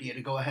a good idea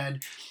to go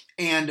ahead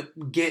and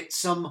get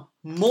some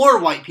more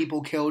white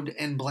people killed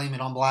and blame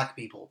it on black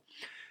people.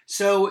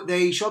 So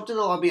they show up to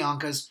the La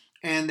Biancas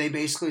and they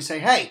basically say,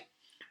 hey,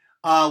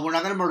 we're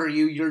not going to murder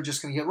you. You're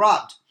just going to get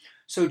robbed.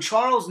 So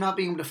Charles, not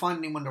being able to find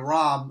anyone to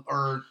rob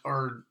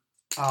or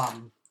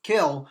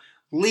kill,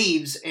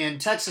 leaves, and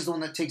Tex is the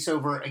one that takes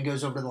over and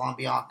goes over to the La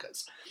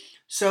Biancas.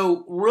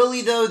 So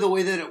really, though, the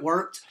way that it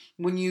worked,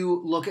 when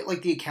you look at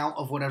like the account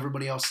of what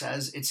everybody else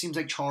says, it seems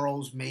like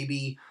Charles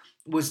maybe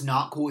was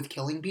not cool with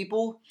killing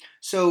people.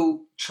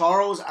 So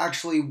Charles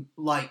actually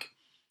like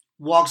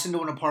walks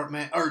into an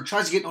apartment or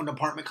tries to get into an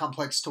apartment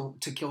complex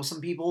to kill some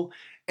people,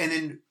 and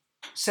then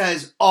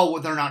says, oh,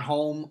 well, they're not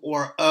home,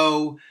 or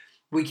oh,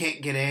 we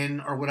can't get in,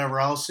 or whatever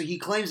else. So he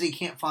claims he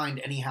can't find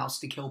any house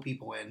to kill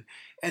people in,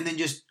 and then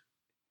just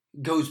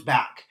goes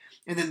back.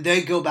 And then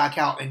they go back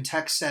out, and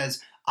Tex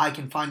says, I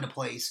can find a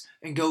place,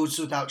 and goes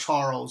without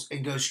Charles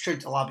and goes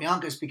straight to La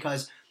Bianca's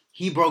because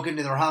he broke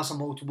into their house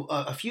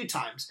a few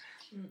times.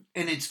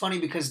 And it's funny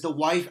because the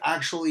wife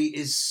actually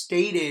is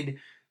stated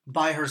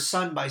by her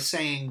son by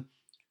saying,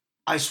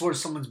 I swear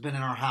someone's been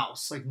in our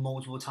house like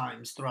multiple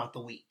times throughout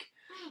the week.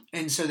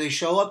 And so they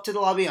show up to the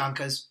La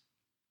Bianca's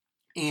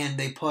and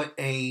they put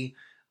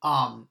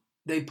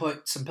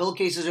some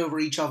pillowcases over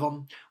each of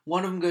them.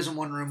 One of them goes in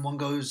one room, one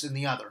goes in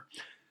the other.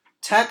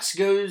 Tex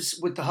goes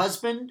with the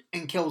husband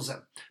and kills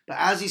him. But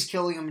as he's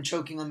killing him and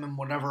choking him and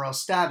whatever else,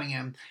 stabbing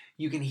him,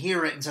 you can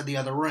hear it inside the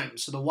other room.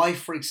 So the wife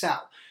freaks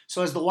out.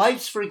 So as the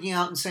wife's freaking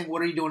out and saying,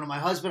 what are you doing to my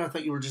husband? I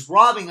thought you were just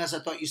robbing us. I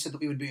thought you said that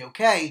we would be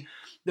okay.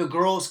 The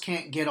girls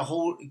can't take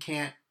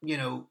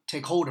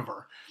hold of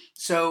her.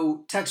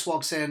 So Tex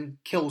walks in,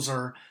 kills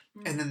her,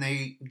 and then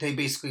they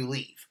basically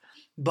leave.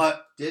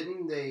 But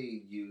didn't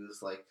they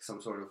use like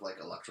some sort of like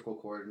electrical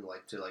cord and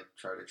like to like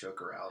try to choke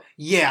her out?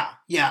 Yeah.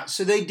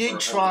 So they did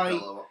try to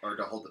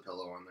hold the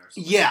pillow on there.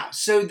 Yeah.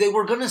 So they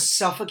were gonna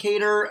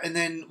suffocate her, and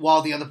then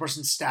while the other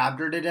person stabbed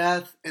her to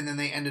death, and then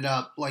they ended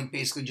up like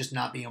basically just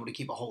not being able to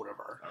keep a hold of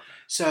her. Okay.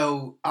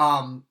 So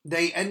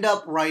they end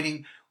up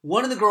writing.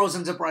 One of the girls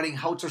ends up writing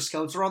Helter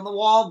Skelter on the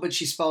wall, but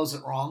she spells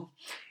it wrong.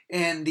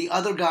 And the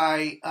other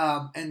guy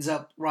ends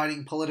up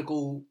writing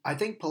Political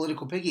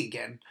Piggy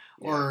again,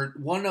 or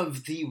one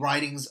of the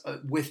writings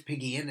with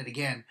Piggy in it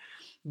again.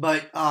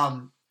 But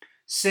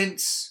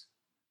since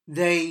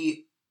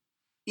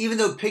even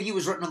though Piggy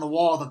was written on the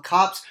wall, the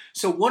cops,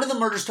 so one of the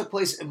murders took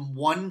place in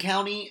one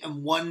county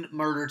and one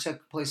murder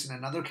took place in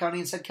another county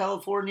inside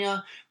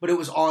California, but it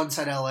was all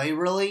inside LA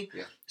really.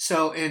 Yeah.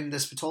 So in the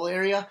Spatola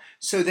area.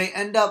 So they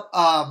end up,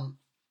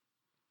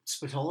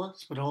 Spatola?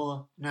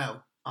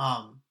 No.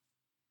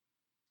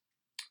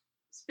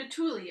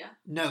 Spatulia.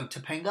 No,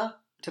 Topanga?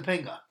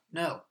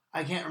 No,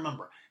 I can't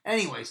remember.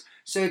 Anyways,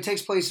 so it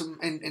takes place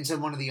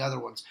in one of the other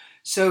ones.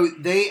 So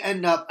they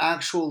end up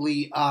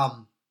actually,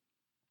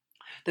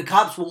 the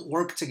cops won't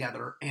work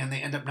together, and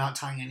they end up not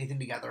tying anything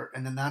together.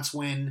 And then that's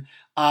when,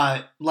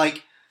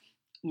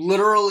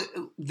 literally,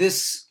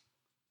 this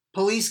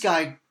police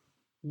guy,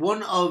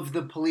 one of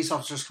the police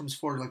officers comes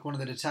forward, like one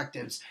of the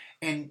detectives,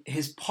 and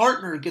his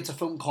partner gets a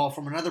phone call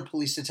from another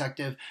police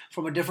detective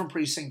from a different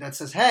precinct that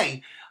says,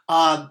 hey,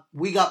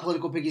 we got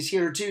political piggies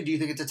here too. Do you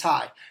think it's a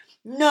tie?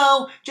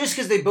 No, just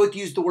because they both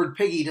used the word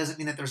piggy doesn't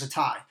mean that there's a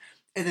tie.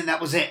 And then that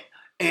was it.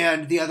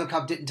 And the other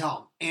cop didn't tell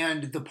him.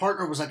 And the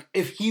partner was like,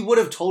 if he would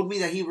have told me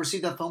that he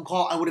received that phone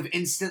call, I would have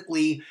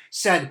instantly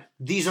said,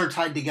 these are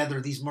tied together.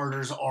 These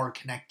murders are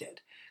connected.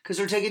 Because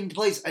they're taking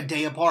place a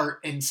day apart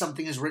and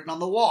something is written on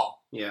the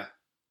wall. Yeah.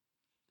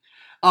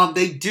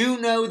 They do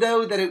know,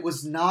 though, that it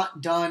was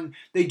not done.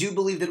 They do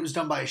believe that it was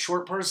done by a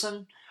short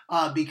person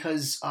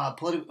because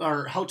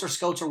Helter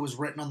Skelter was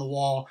written on the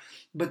wall.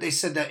 But they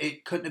said that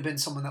it couldn't have been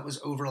someone that was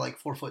over like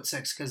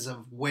 4'6" because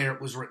of where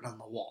it was written on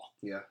the wall.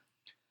 Yeah.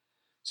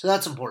 So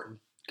that's important.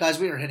 Guys,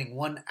 we are hitting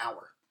 1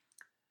 hour.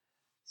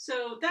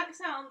 So that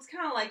sounds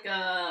kind of like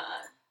a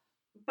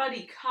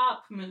buddy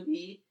cop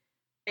movie,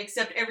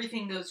 except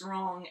everything goes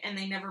wrong and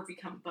they never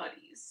become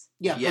buddies.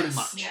 Yeah, yes. Pretty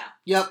much. Yeah.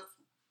 Yep.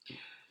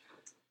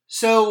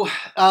 So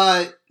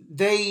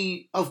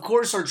they, of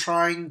course, are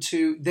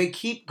they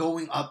keep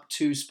going up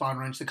to Spawn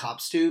Ranch, the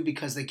cops do,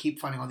 because they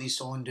keep finding all these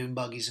stolen dune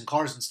buggies and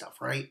cars and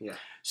stuff, right? Yeah.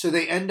 So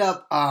they end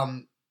up,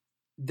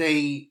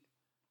 they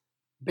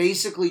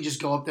basically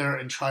just go up there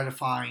and try to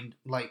find,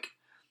 like,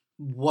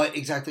 what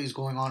exactly is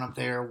going on up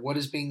there, what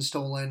is being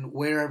stolen,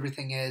 where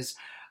everything is.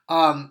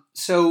 The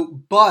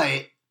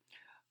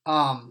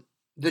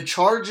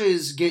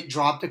charges get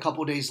dropped a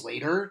couple days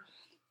later,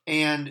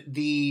 and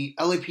the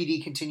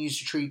LAPD continues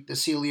to treat the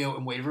Celio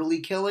and Waverly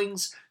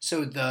killings,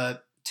 so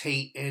the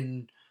Tate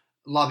and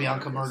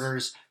LaBianca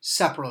murders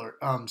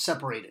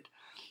separated.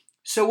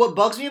 So what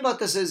bugs me about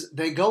this is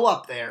they go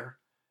up there,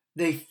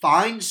 they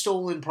find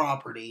stolen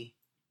property,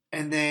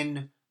 and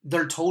then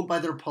they're told by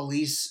their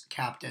police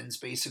captains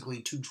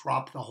basically to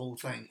drop the whole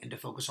thing and to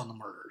focus on the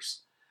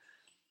murders.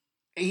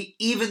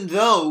 Even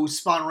though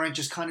Spawn Ranch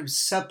is kind of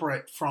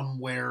separate from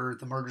where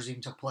the murders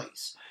even took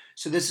place.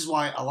 So this is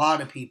why a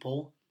lot of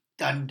people,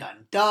 dun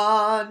dun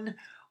dun,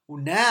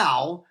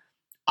 now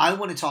I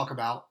want to talk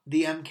about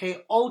the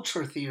MK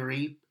Ultra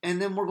theory,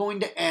 and then we're going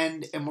to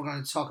end, and we're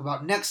going to talk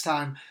about next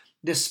time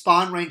the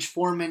Spawn Ranch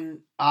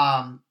foreman,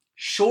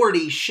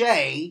 Shorty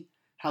Shea,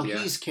 how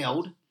he's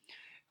killed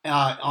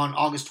on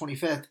August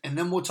 25th. And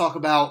then we'll talk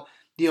about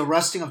the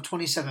arresting of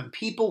 27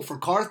 people for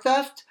car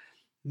theft,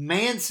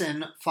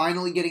 Manson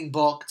finally getting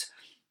booked,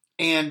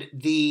 and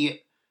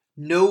the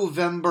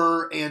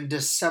November and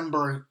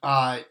December,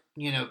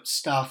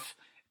 stuff.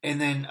 And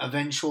then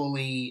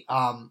eventually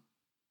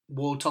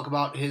we'll talk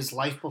about his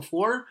life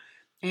before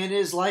and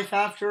his life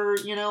after,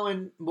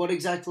 and what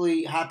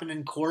exactly happened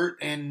in court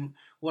and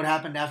what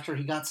happened after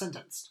he got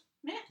sentenced.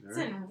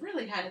 Manson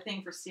really had a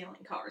thing for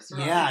stealing cars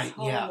throughout his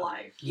whole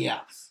life.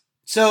 Yeah.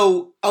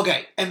 So,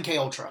 okay, MK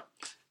Ultra.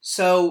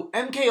 So,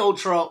 MK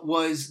Ultra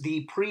was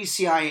the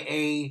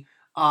pre-CIA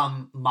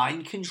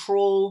mind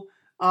control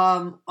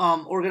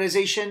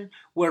organization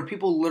where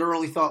people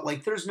literally thought,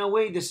 like, there's no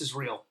way this is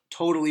real.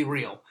 Totally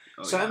real.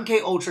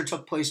 MK Ultra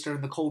took place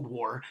during the Cold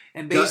War,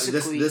 and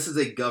basically this is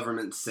a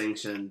government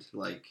sanctioned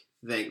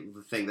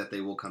thing that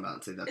they will come out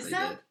and say that they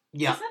did.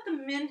 Yeah. Is that the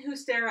men who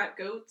stare at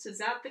goats? Is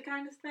that the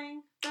kind of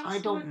thing? I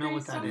don't know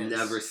what that is.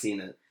 Never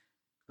seen it.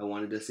 I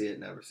wanted to see it,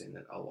 never seen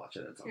it. I'll watch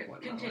it at some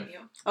point. Continue.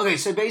 Okay,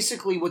 so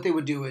basically what they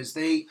would do is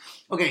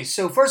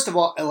so first of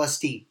all,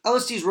 LSD.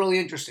 LSD is really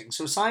interesting.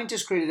 So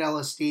scientists created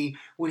LSD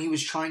when he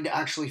was trying to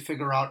actually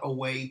figure out a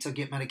way to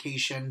get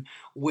medication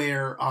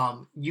where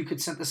you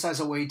could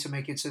synthesize a way to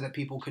make it so that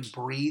people could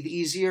breathe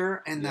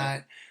easier and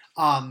that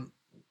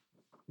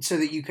so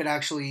that you could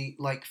actually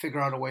figure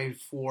out a way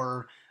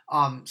for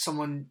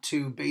someone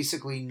to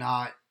basically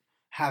not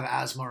have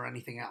asthma or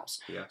anything else.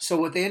 Yeah. So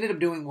what they ended up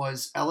doing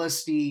was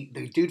LSD,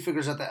 the dude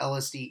figures out that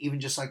LSD, even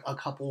just a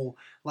couple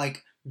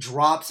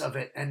drops of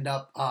it end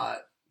up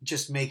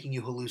just making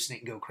you hallucinate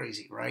and go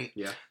crazy, right?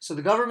 Yeah. So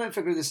the government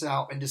figured this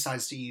out and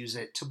decides to use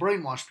it to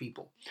brainwash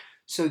people.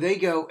 So they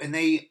go and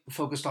they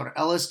focused on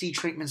LSD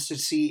treatments to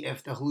see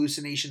if the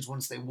hallucinations,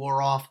 once they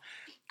wore off,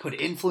 could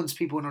influence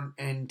people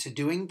into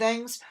doing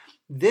things.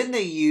 Then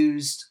they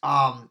used,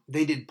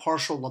 they did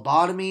partial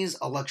lobotomies,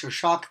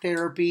 electroshock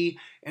therapy,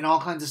 and all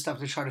kinds of stuff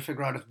to try to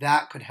figure out if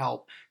that could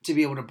help to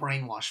be able to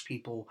brainwash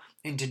people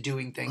into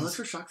doing things.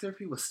 Electroshock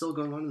therapy was still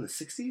going on in the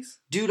 60s?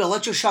 Dude,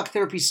 electroshock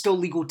therapy is still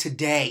legal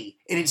today,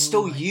 and it's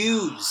still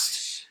used.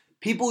 Gosh.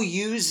 People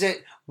use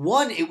it.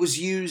 One, it was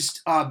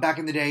used back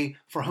in the day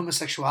for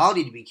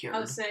homosexuality to be cured. I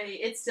would say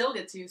it still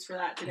gets used for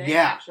that today,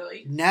 Yeah.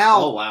 actually.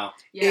 Now, oh, wow.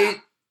 Yeah.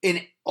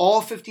 In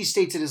all 50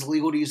 states, it is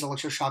legal to use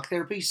electroshock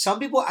therapy. Some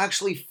people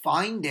actually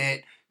find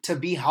it to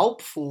be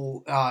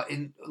helpful.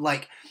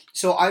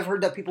 So I've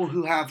heard that people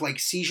who have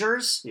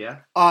seizures,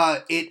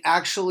 it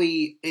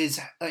actually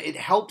it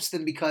helps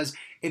them because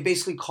it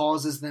basically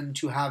causes them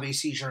to have a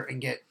seizure and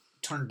get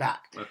turned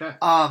back. Okay.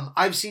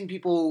 I've seen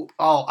people.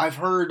 I've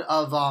heard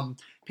of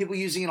people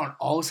using it on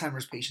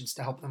Alzheimer's patients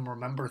to help them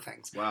remember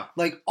things. Wow.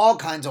 All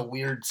kinds of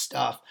weird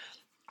stuff.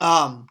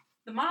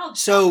 The mild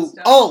stuff.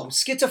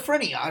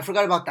 Schizophrenia. I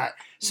forgot about that.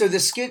 So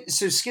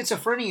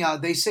schizophrenia,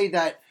 they say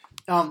that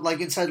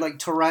inside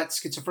Tourette's,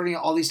 schizophrenia,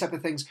 all these type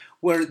of things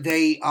where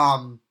they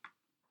a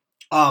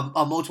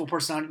multiple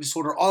personality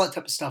disorder, all that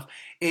type of stuff.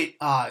 It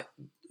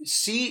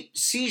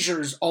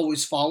seizures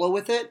always follow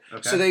with it.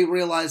 Okay. So they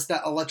realize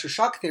that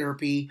electroshock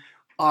therapy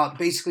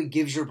basically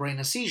gives your brain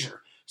a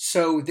seizure.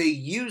 So they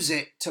use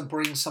it to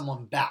bring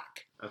someone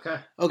back.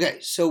 Okay.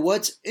 So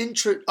and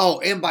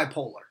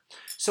bipolar.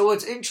 So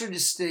what's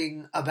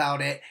interesting about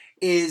it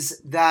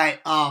is that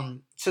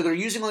so they're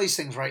using all these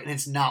things, right, and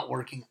it's not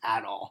working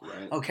at all.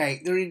 Right.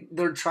 Okay,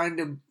 they're trying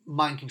to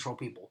mind control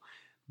people.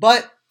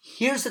 But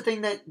here's the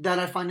thing that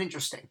I find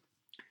interesting.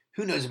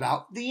 Who knows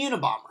about the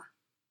Unabomber?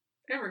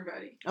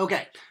 Everybody.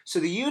 Okay, so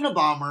the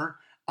Unabomber,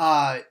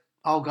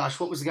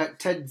 what was the guy?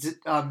 Ted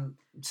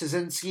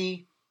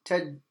Kaczynski?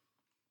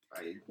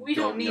 We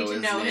don't need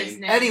to know his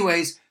name.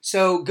 Anyways,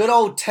 so good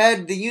old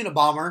Ted the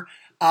Unabomber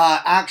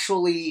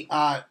actually...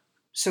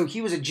 So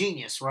he was a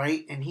genius,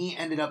 right? And he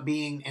ended up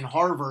being in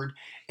Harvard,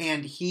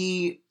 and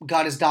he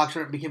got his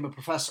doctorate and became a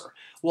professor.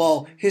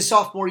 Well, his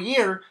sophomore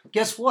year,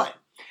 guess what?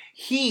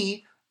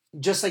 He,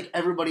 just like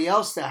everybody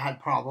else that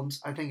had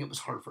problems, I think it was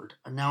Harvard,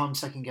 and now I'm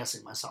second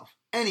guessing myself.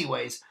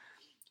 Anyways,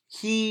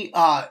 he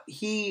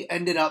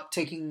ended up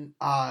taking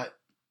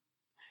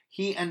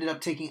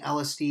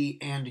LSD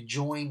and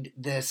joined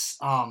this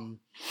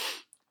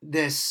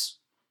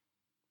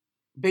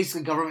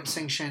basically government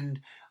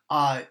sanctioned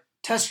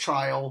test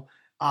trial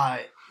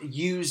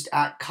used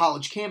at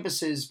college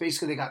campuses.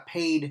 Basically, they got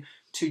paid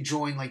to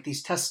join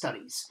these test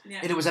studies,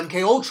 and it was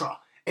MK Ultra,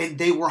 and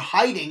they were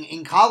hiding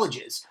in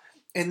colleges.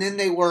 and then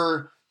they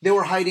were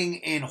hiding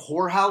in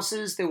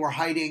whorehouses. They were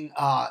hiding,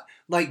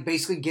 like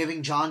basically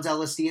giving Johns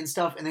LSD and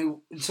stuff,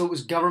 so it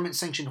was government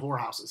sanctioned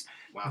whorehouses.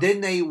 Wow.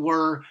 Then they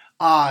were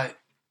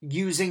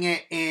using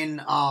it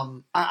in,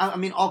 I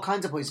mean, all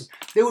kinds of places.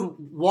 They would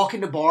walk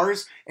into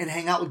bars and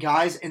hang out with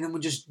guys, and then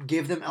would just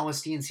give them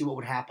LSD and see what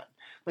would happen.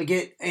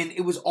 And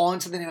it was all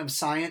into the name of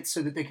science,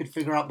 so that they could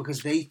figure out,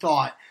 because they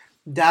thought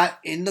that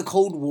in the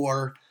Cold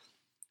War,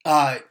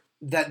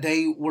 that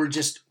they were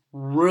just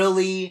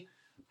really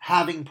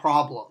having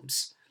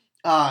problems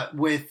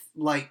with,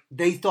 like,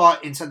 they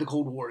thought inside the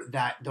Cold War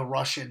that the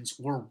Russians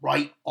were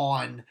right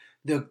on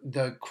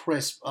the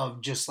crisp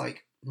of just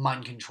like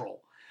mind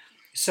control.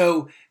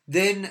 So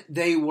then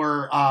they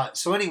were,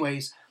 so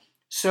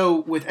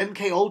with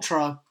MK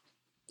Ultra,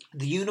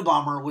 the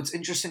Unabomber, what's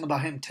interesting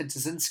about him, Ted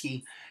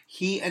Kaczynski,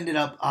 he ended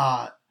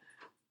up,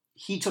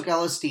 he took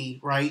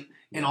LSD, right?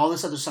 And all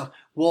this other stuff.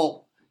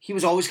 Well, he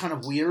was always kind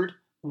of weird.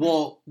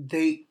 Well,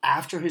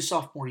 after his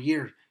sophomore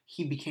year,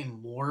 he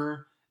became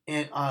more,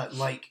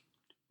 like,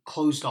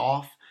 closed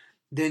off.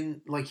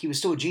 Then, like, he was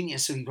still a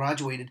genius, so he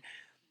graduated.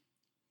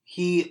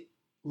 He,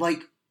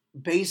 like,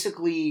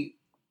 basically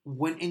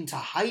went into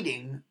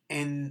hiding,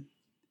 and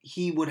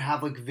he would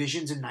have, like,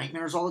 visions and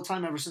nightmares all the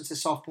time ever since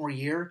his sophomore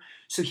year.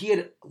 So he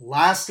had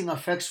lasting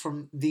effects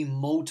from the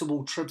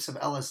multiple trips of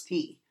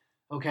LSD,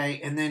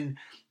 okay? And then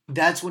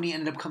that's when he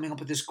ended up coming up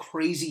with this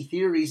crazy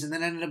theories, and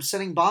then ended up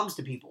sending bombs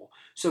to people.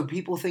 So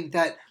people think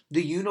that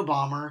the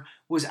Unabomber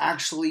was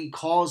actually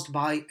caused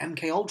by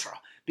MK Ultra,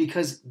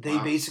 because they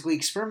basically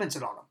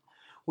experimented on him.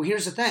 Well,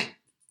 here's the thing.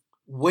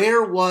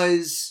 Where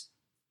was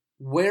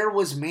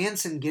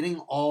Manson getting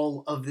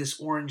all of this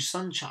orange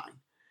sunshine?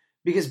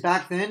 Because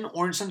back then,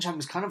 orange sunshine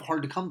was kind of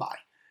hard to come by.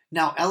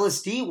 Now,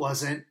 LSD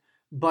wasn't,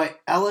 but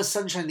LS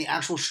sunshine, the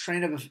actual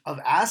strain of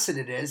acid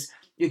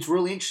it's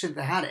really interesting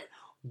that they had it.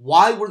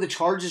 Why were the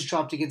charges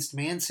dropped against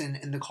Manson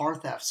in the car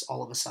thefts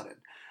all of a sudden?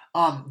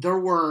 There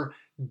were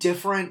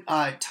different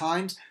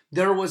times.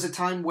 There was a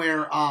time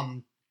where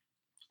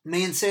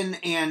Manson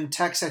and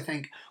Tex, I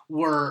think,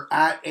 were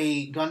at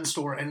a gun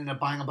store and ended up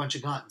buying a bunch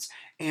of guns.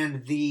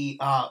 And the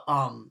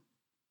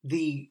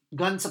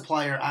gun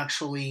supplier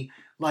actually,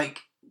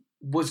 like,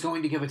 was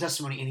going to give a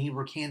testimony, and he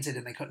recanted,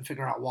 and they couldn't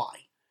figure out why.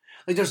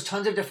 Like, there's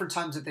tons of different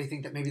times that they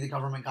think that maybe the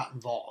government got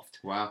involved.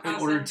 Wow. In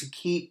order to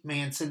keep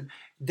Manson.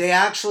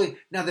 Now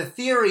the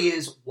theory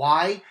is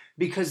why?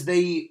 Because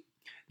they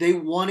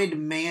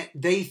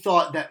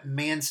thought that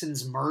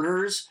Manson's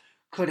murders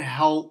could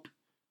help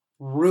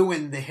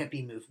ruin the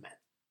hippie movement.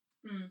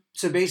 Mm.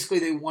 So basically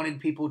they wanted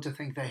people to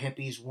think that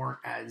hippies weren't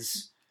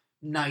as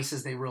nice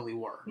as they really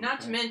were.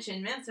 Not to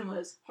mention, Manson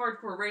was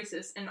hardcore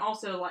racist, and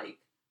also, like,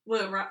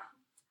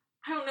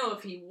 I don't know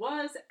if he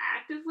was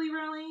actively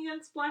rallying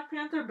against Black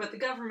Panther, but the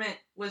government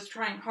was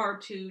trying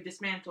hard to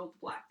dismantle the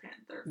Black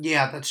Panther.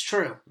 Yeah, that's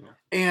true. Yeah.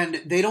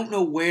 And they don't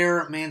know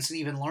where Manson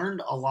even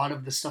learned a lot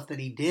of the stuff that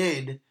he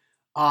did,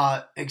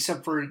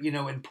 except for,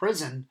 in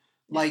prison.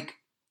 Like,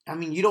 I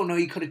mean, you don't know,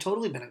 he could have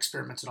totally been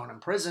experimented on in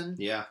prison.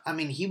 Yeah. I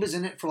mean, he was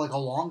in it for like a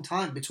long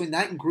time. Between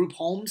that and group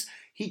homes,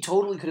 he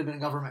totally could have been a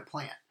government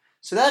plant.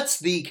 So that's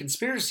the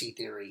conspiracy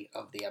theory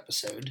of the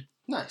episode.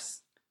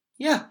 Nice.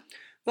 Yeah.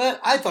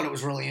 But I thought it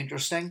was really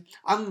interesting.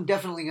 I'm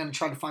definitely going to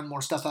try to find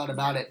more stuff out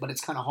about it, but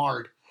it's kind of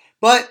hard.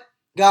 But,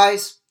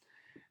 guys,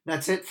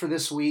 that's it for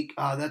this week.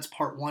 That's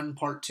part 1.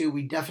 Part 2,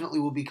 we definitely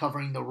will be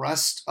covering the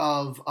rest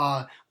of,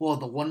 the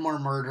one more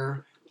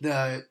murder,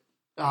 the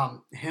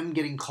him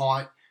getting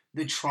caught,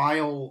 the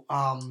trial,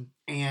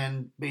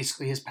 and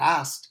basically his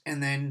past,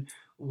 and then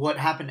what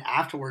happened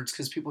afterwards,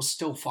 because people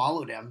still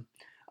followed him,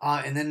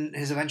 and then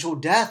his eventual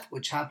death,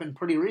 which happened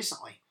pretty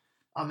recently.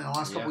 In the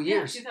last couple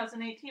years.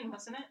 2018,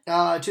 wasn't it?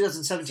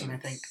 2017, I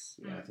think.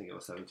 Yeah, I think it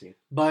was 17.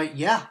 But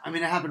yeah, I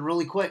mean, it happened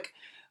really quick.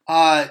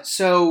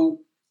 So,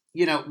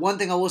 one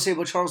thing I will say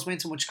about Charles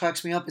Manson, which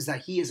cracks me up, is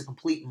that he is a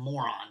complete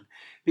moron.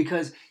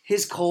 Because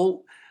his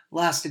cult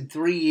lasted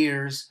 3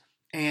 years,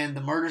 and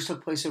the murders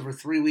took place over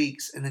 3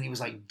 weeks, and then he was,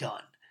 like,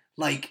 done.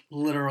 Like,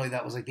 literally,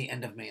 that was, like, the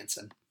end of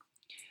Manson.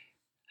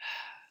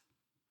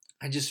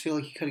 I just feel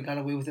like he could have got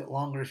away with it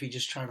longer if he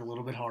just tried a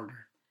little bit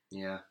harder.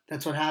 Yeah.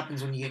 That's what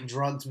happens when you get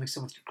drugs mixed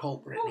in with your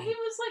cult, Brittany. Well, he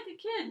was like a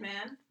kid,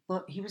 man.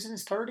 Well, he was in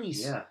his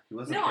 30s. Yeah, he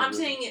wasn't. No, I'm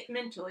saying it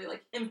mentally.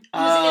 Like, he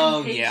was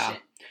impatient. Yeah.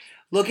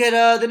 Look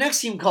at the next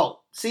team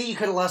cult. See, you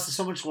could have lasted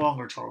so much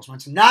longer, Charles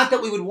Manson. Not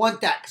that we would want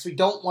that, because we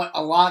don't want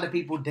a lot of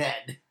people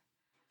dead.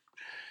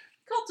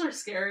 Cults are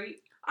scary.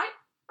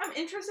 I'm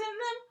interested in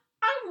them.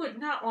 I would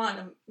not want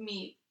to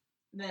meet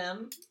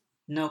them.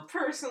 Nope.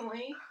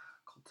 Personally.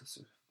 Cultists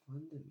are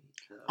fun to meet,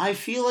 though. I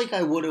feel like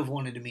I would have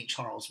wanted to meet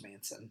Charles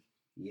Manson.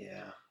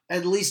 Yeah.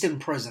 At least in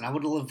prison. I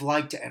would have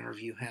liked to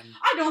interview him.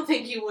 I don't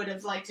think you would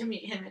have liked to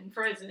meet him in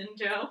prison,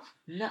 Joe.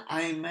 No,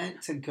 I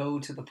meant to go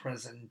to the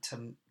prison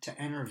to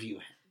interview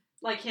him.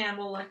 Like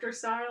Hannibal Lecter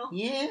style?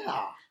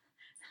 Yeah.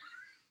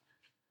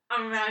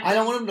 I'm imagining. I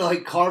don't want him to,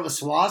 like, carve a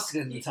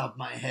swastika in the top of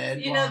my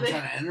head while I'm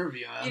trying to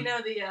interview him. You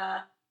know the,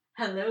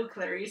 hello,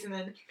 Clarice, and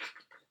then,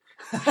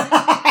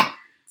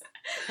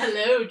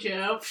 hello,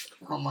 Joe.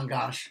 Oh my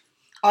gosh.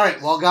 All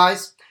right, well,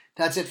 guys,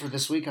 that's it for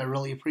this week. I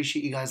really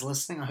appreciate you guys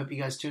listening. I hope you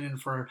guys tune in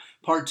for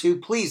part 2.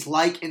 Please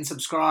like and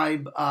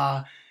subscribe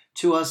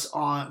to us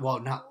on, well,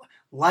 not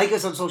like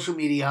us on social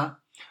media.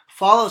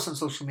 Follow us on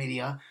social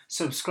media.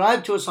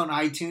 Subscribe to us on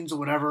iTunes or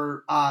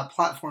whatever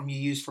platform you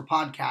use for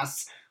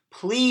podcasts.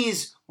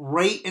 Please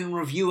rate and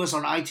review us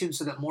on iTunes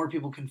so that more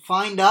people can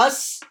find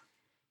us.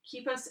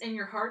 Keep us in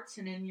your hearts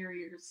and in your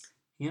ears.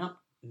 Yep.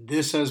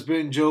 This has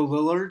been Joe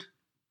Lillard.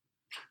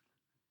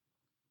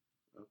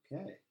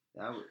 Okay.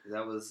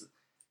 That was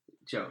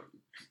Joe.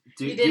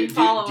 You didn't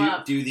follow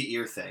up. Do the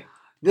ear thing.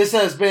 This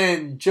has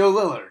been Joe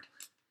Lillard.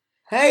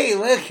 Hey,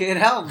 look, it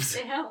helps.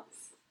 It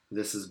helps.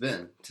 This has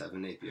been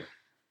Tevin Napier.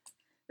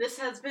 This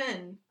has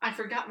been, I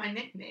forgot my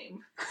nickname.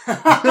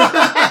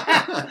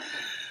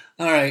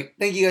 All right.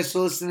 Thank you guys for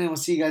listening. We'll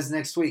see you guys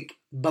next week.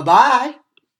 Bye-bye.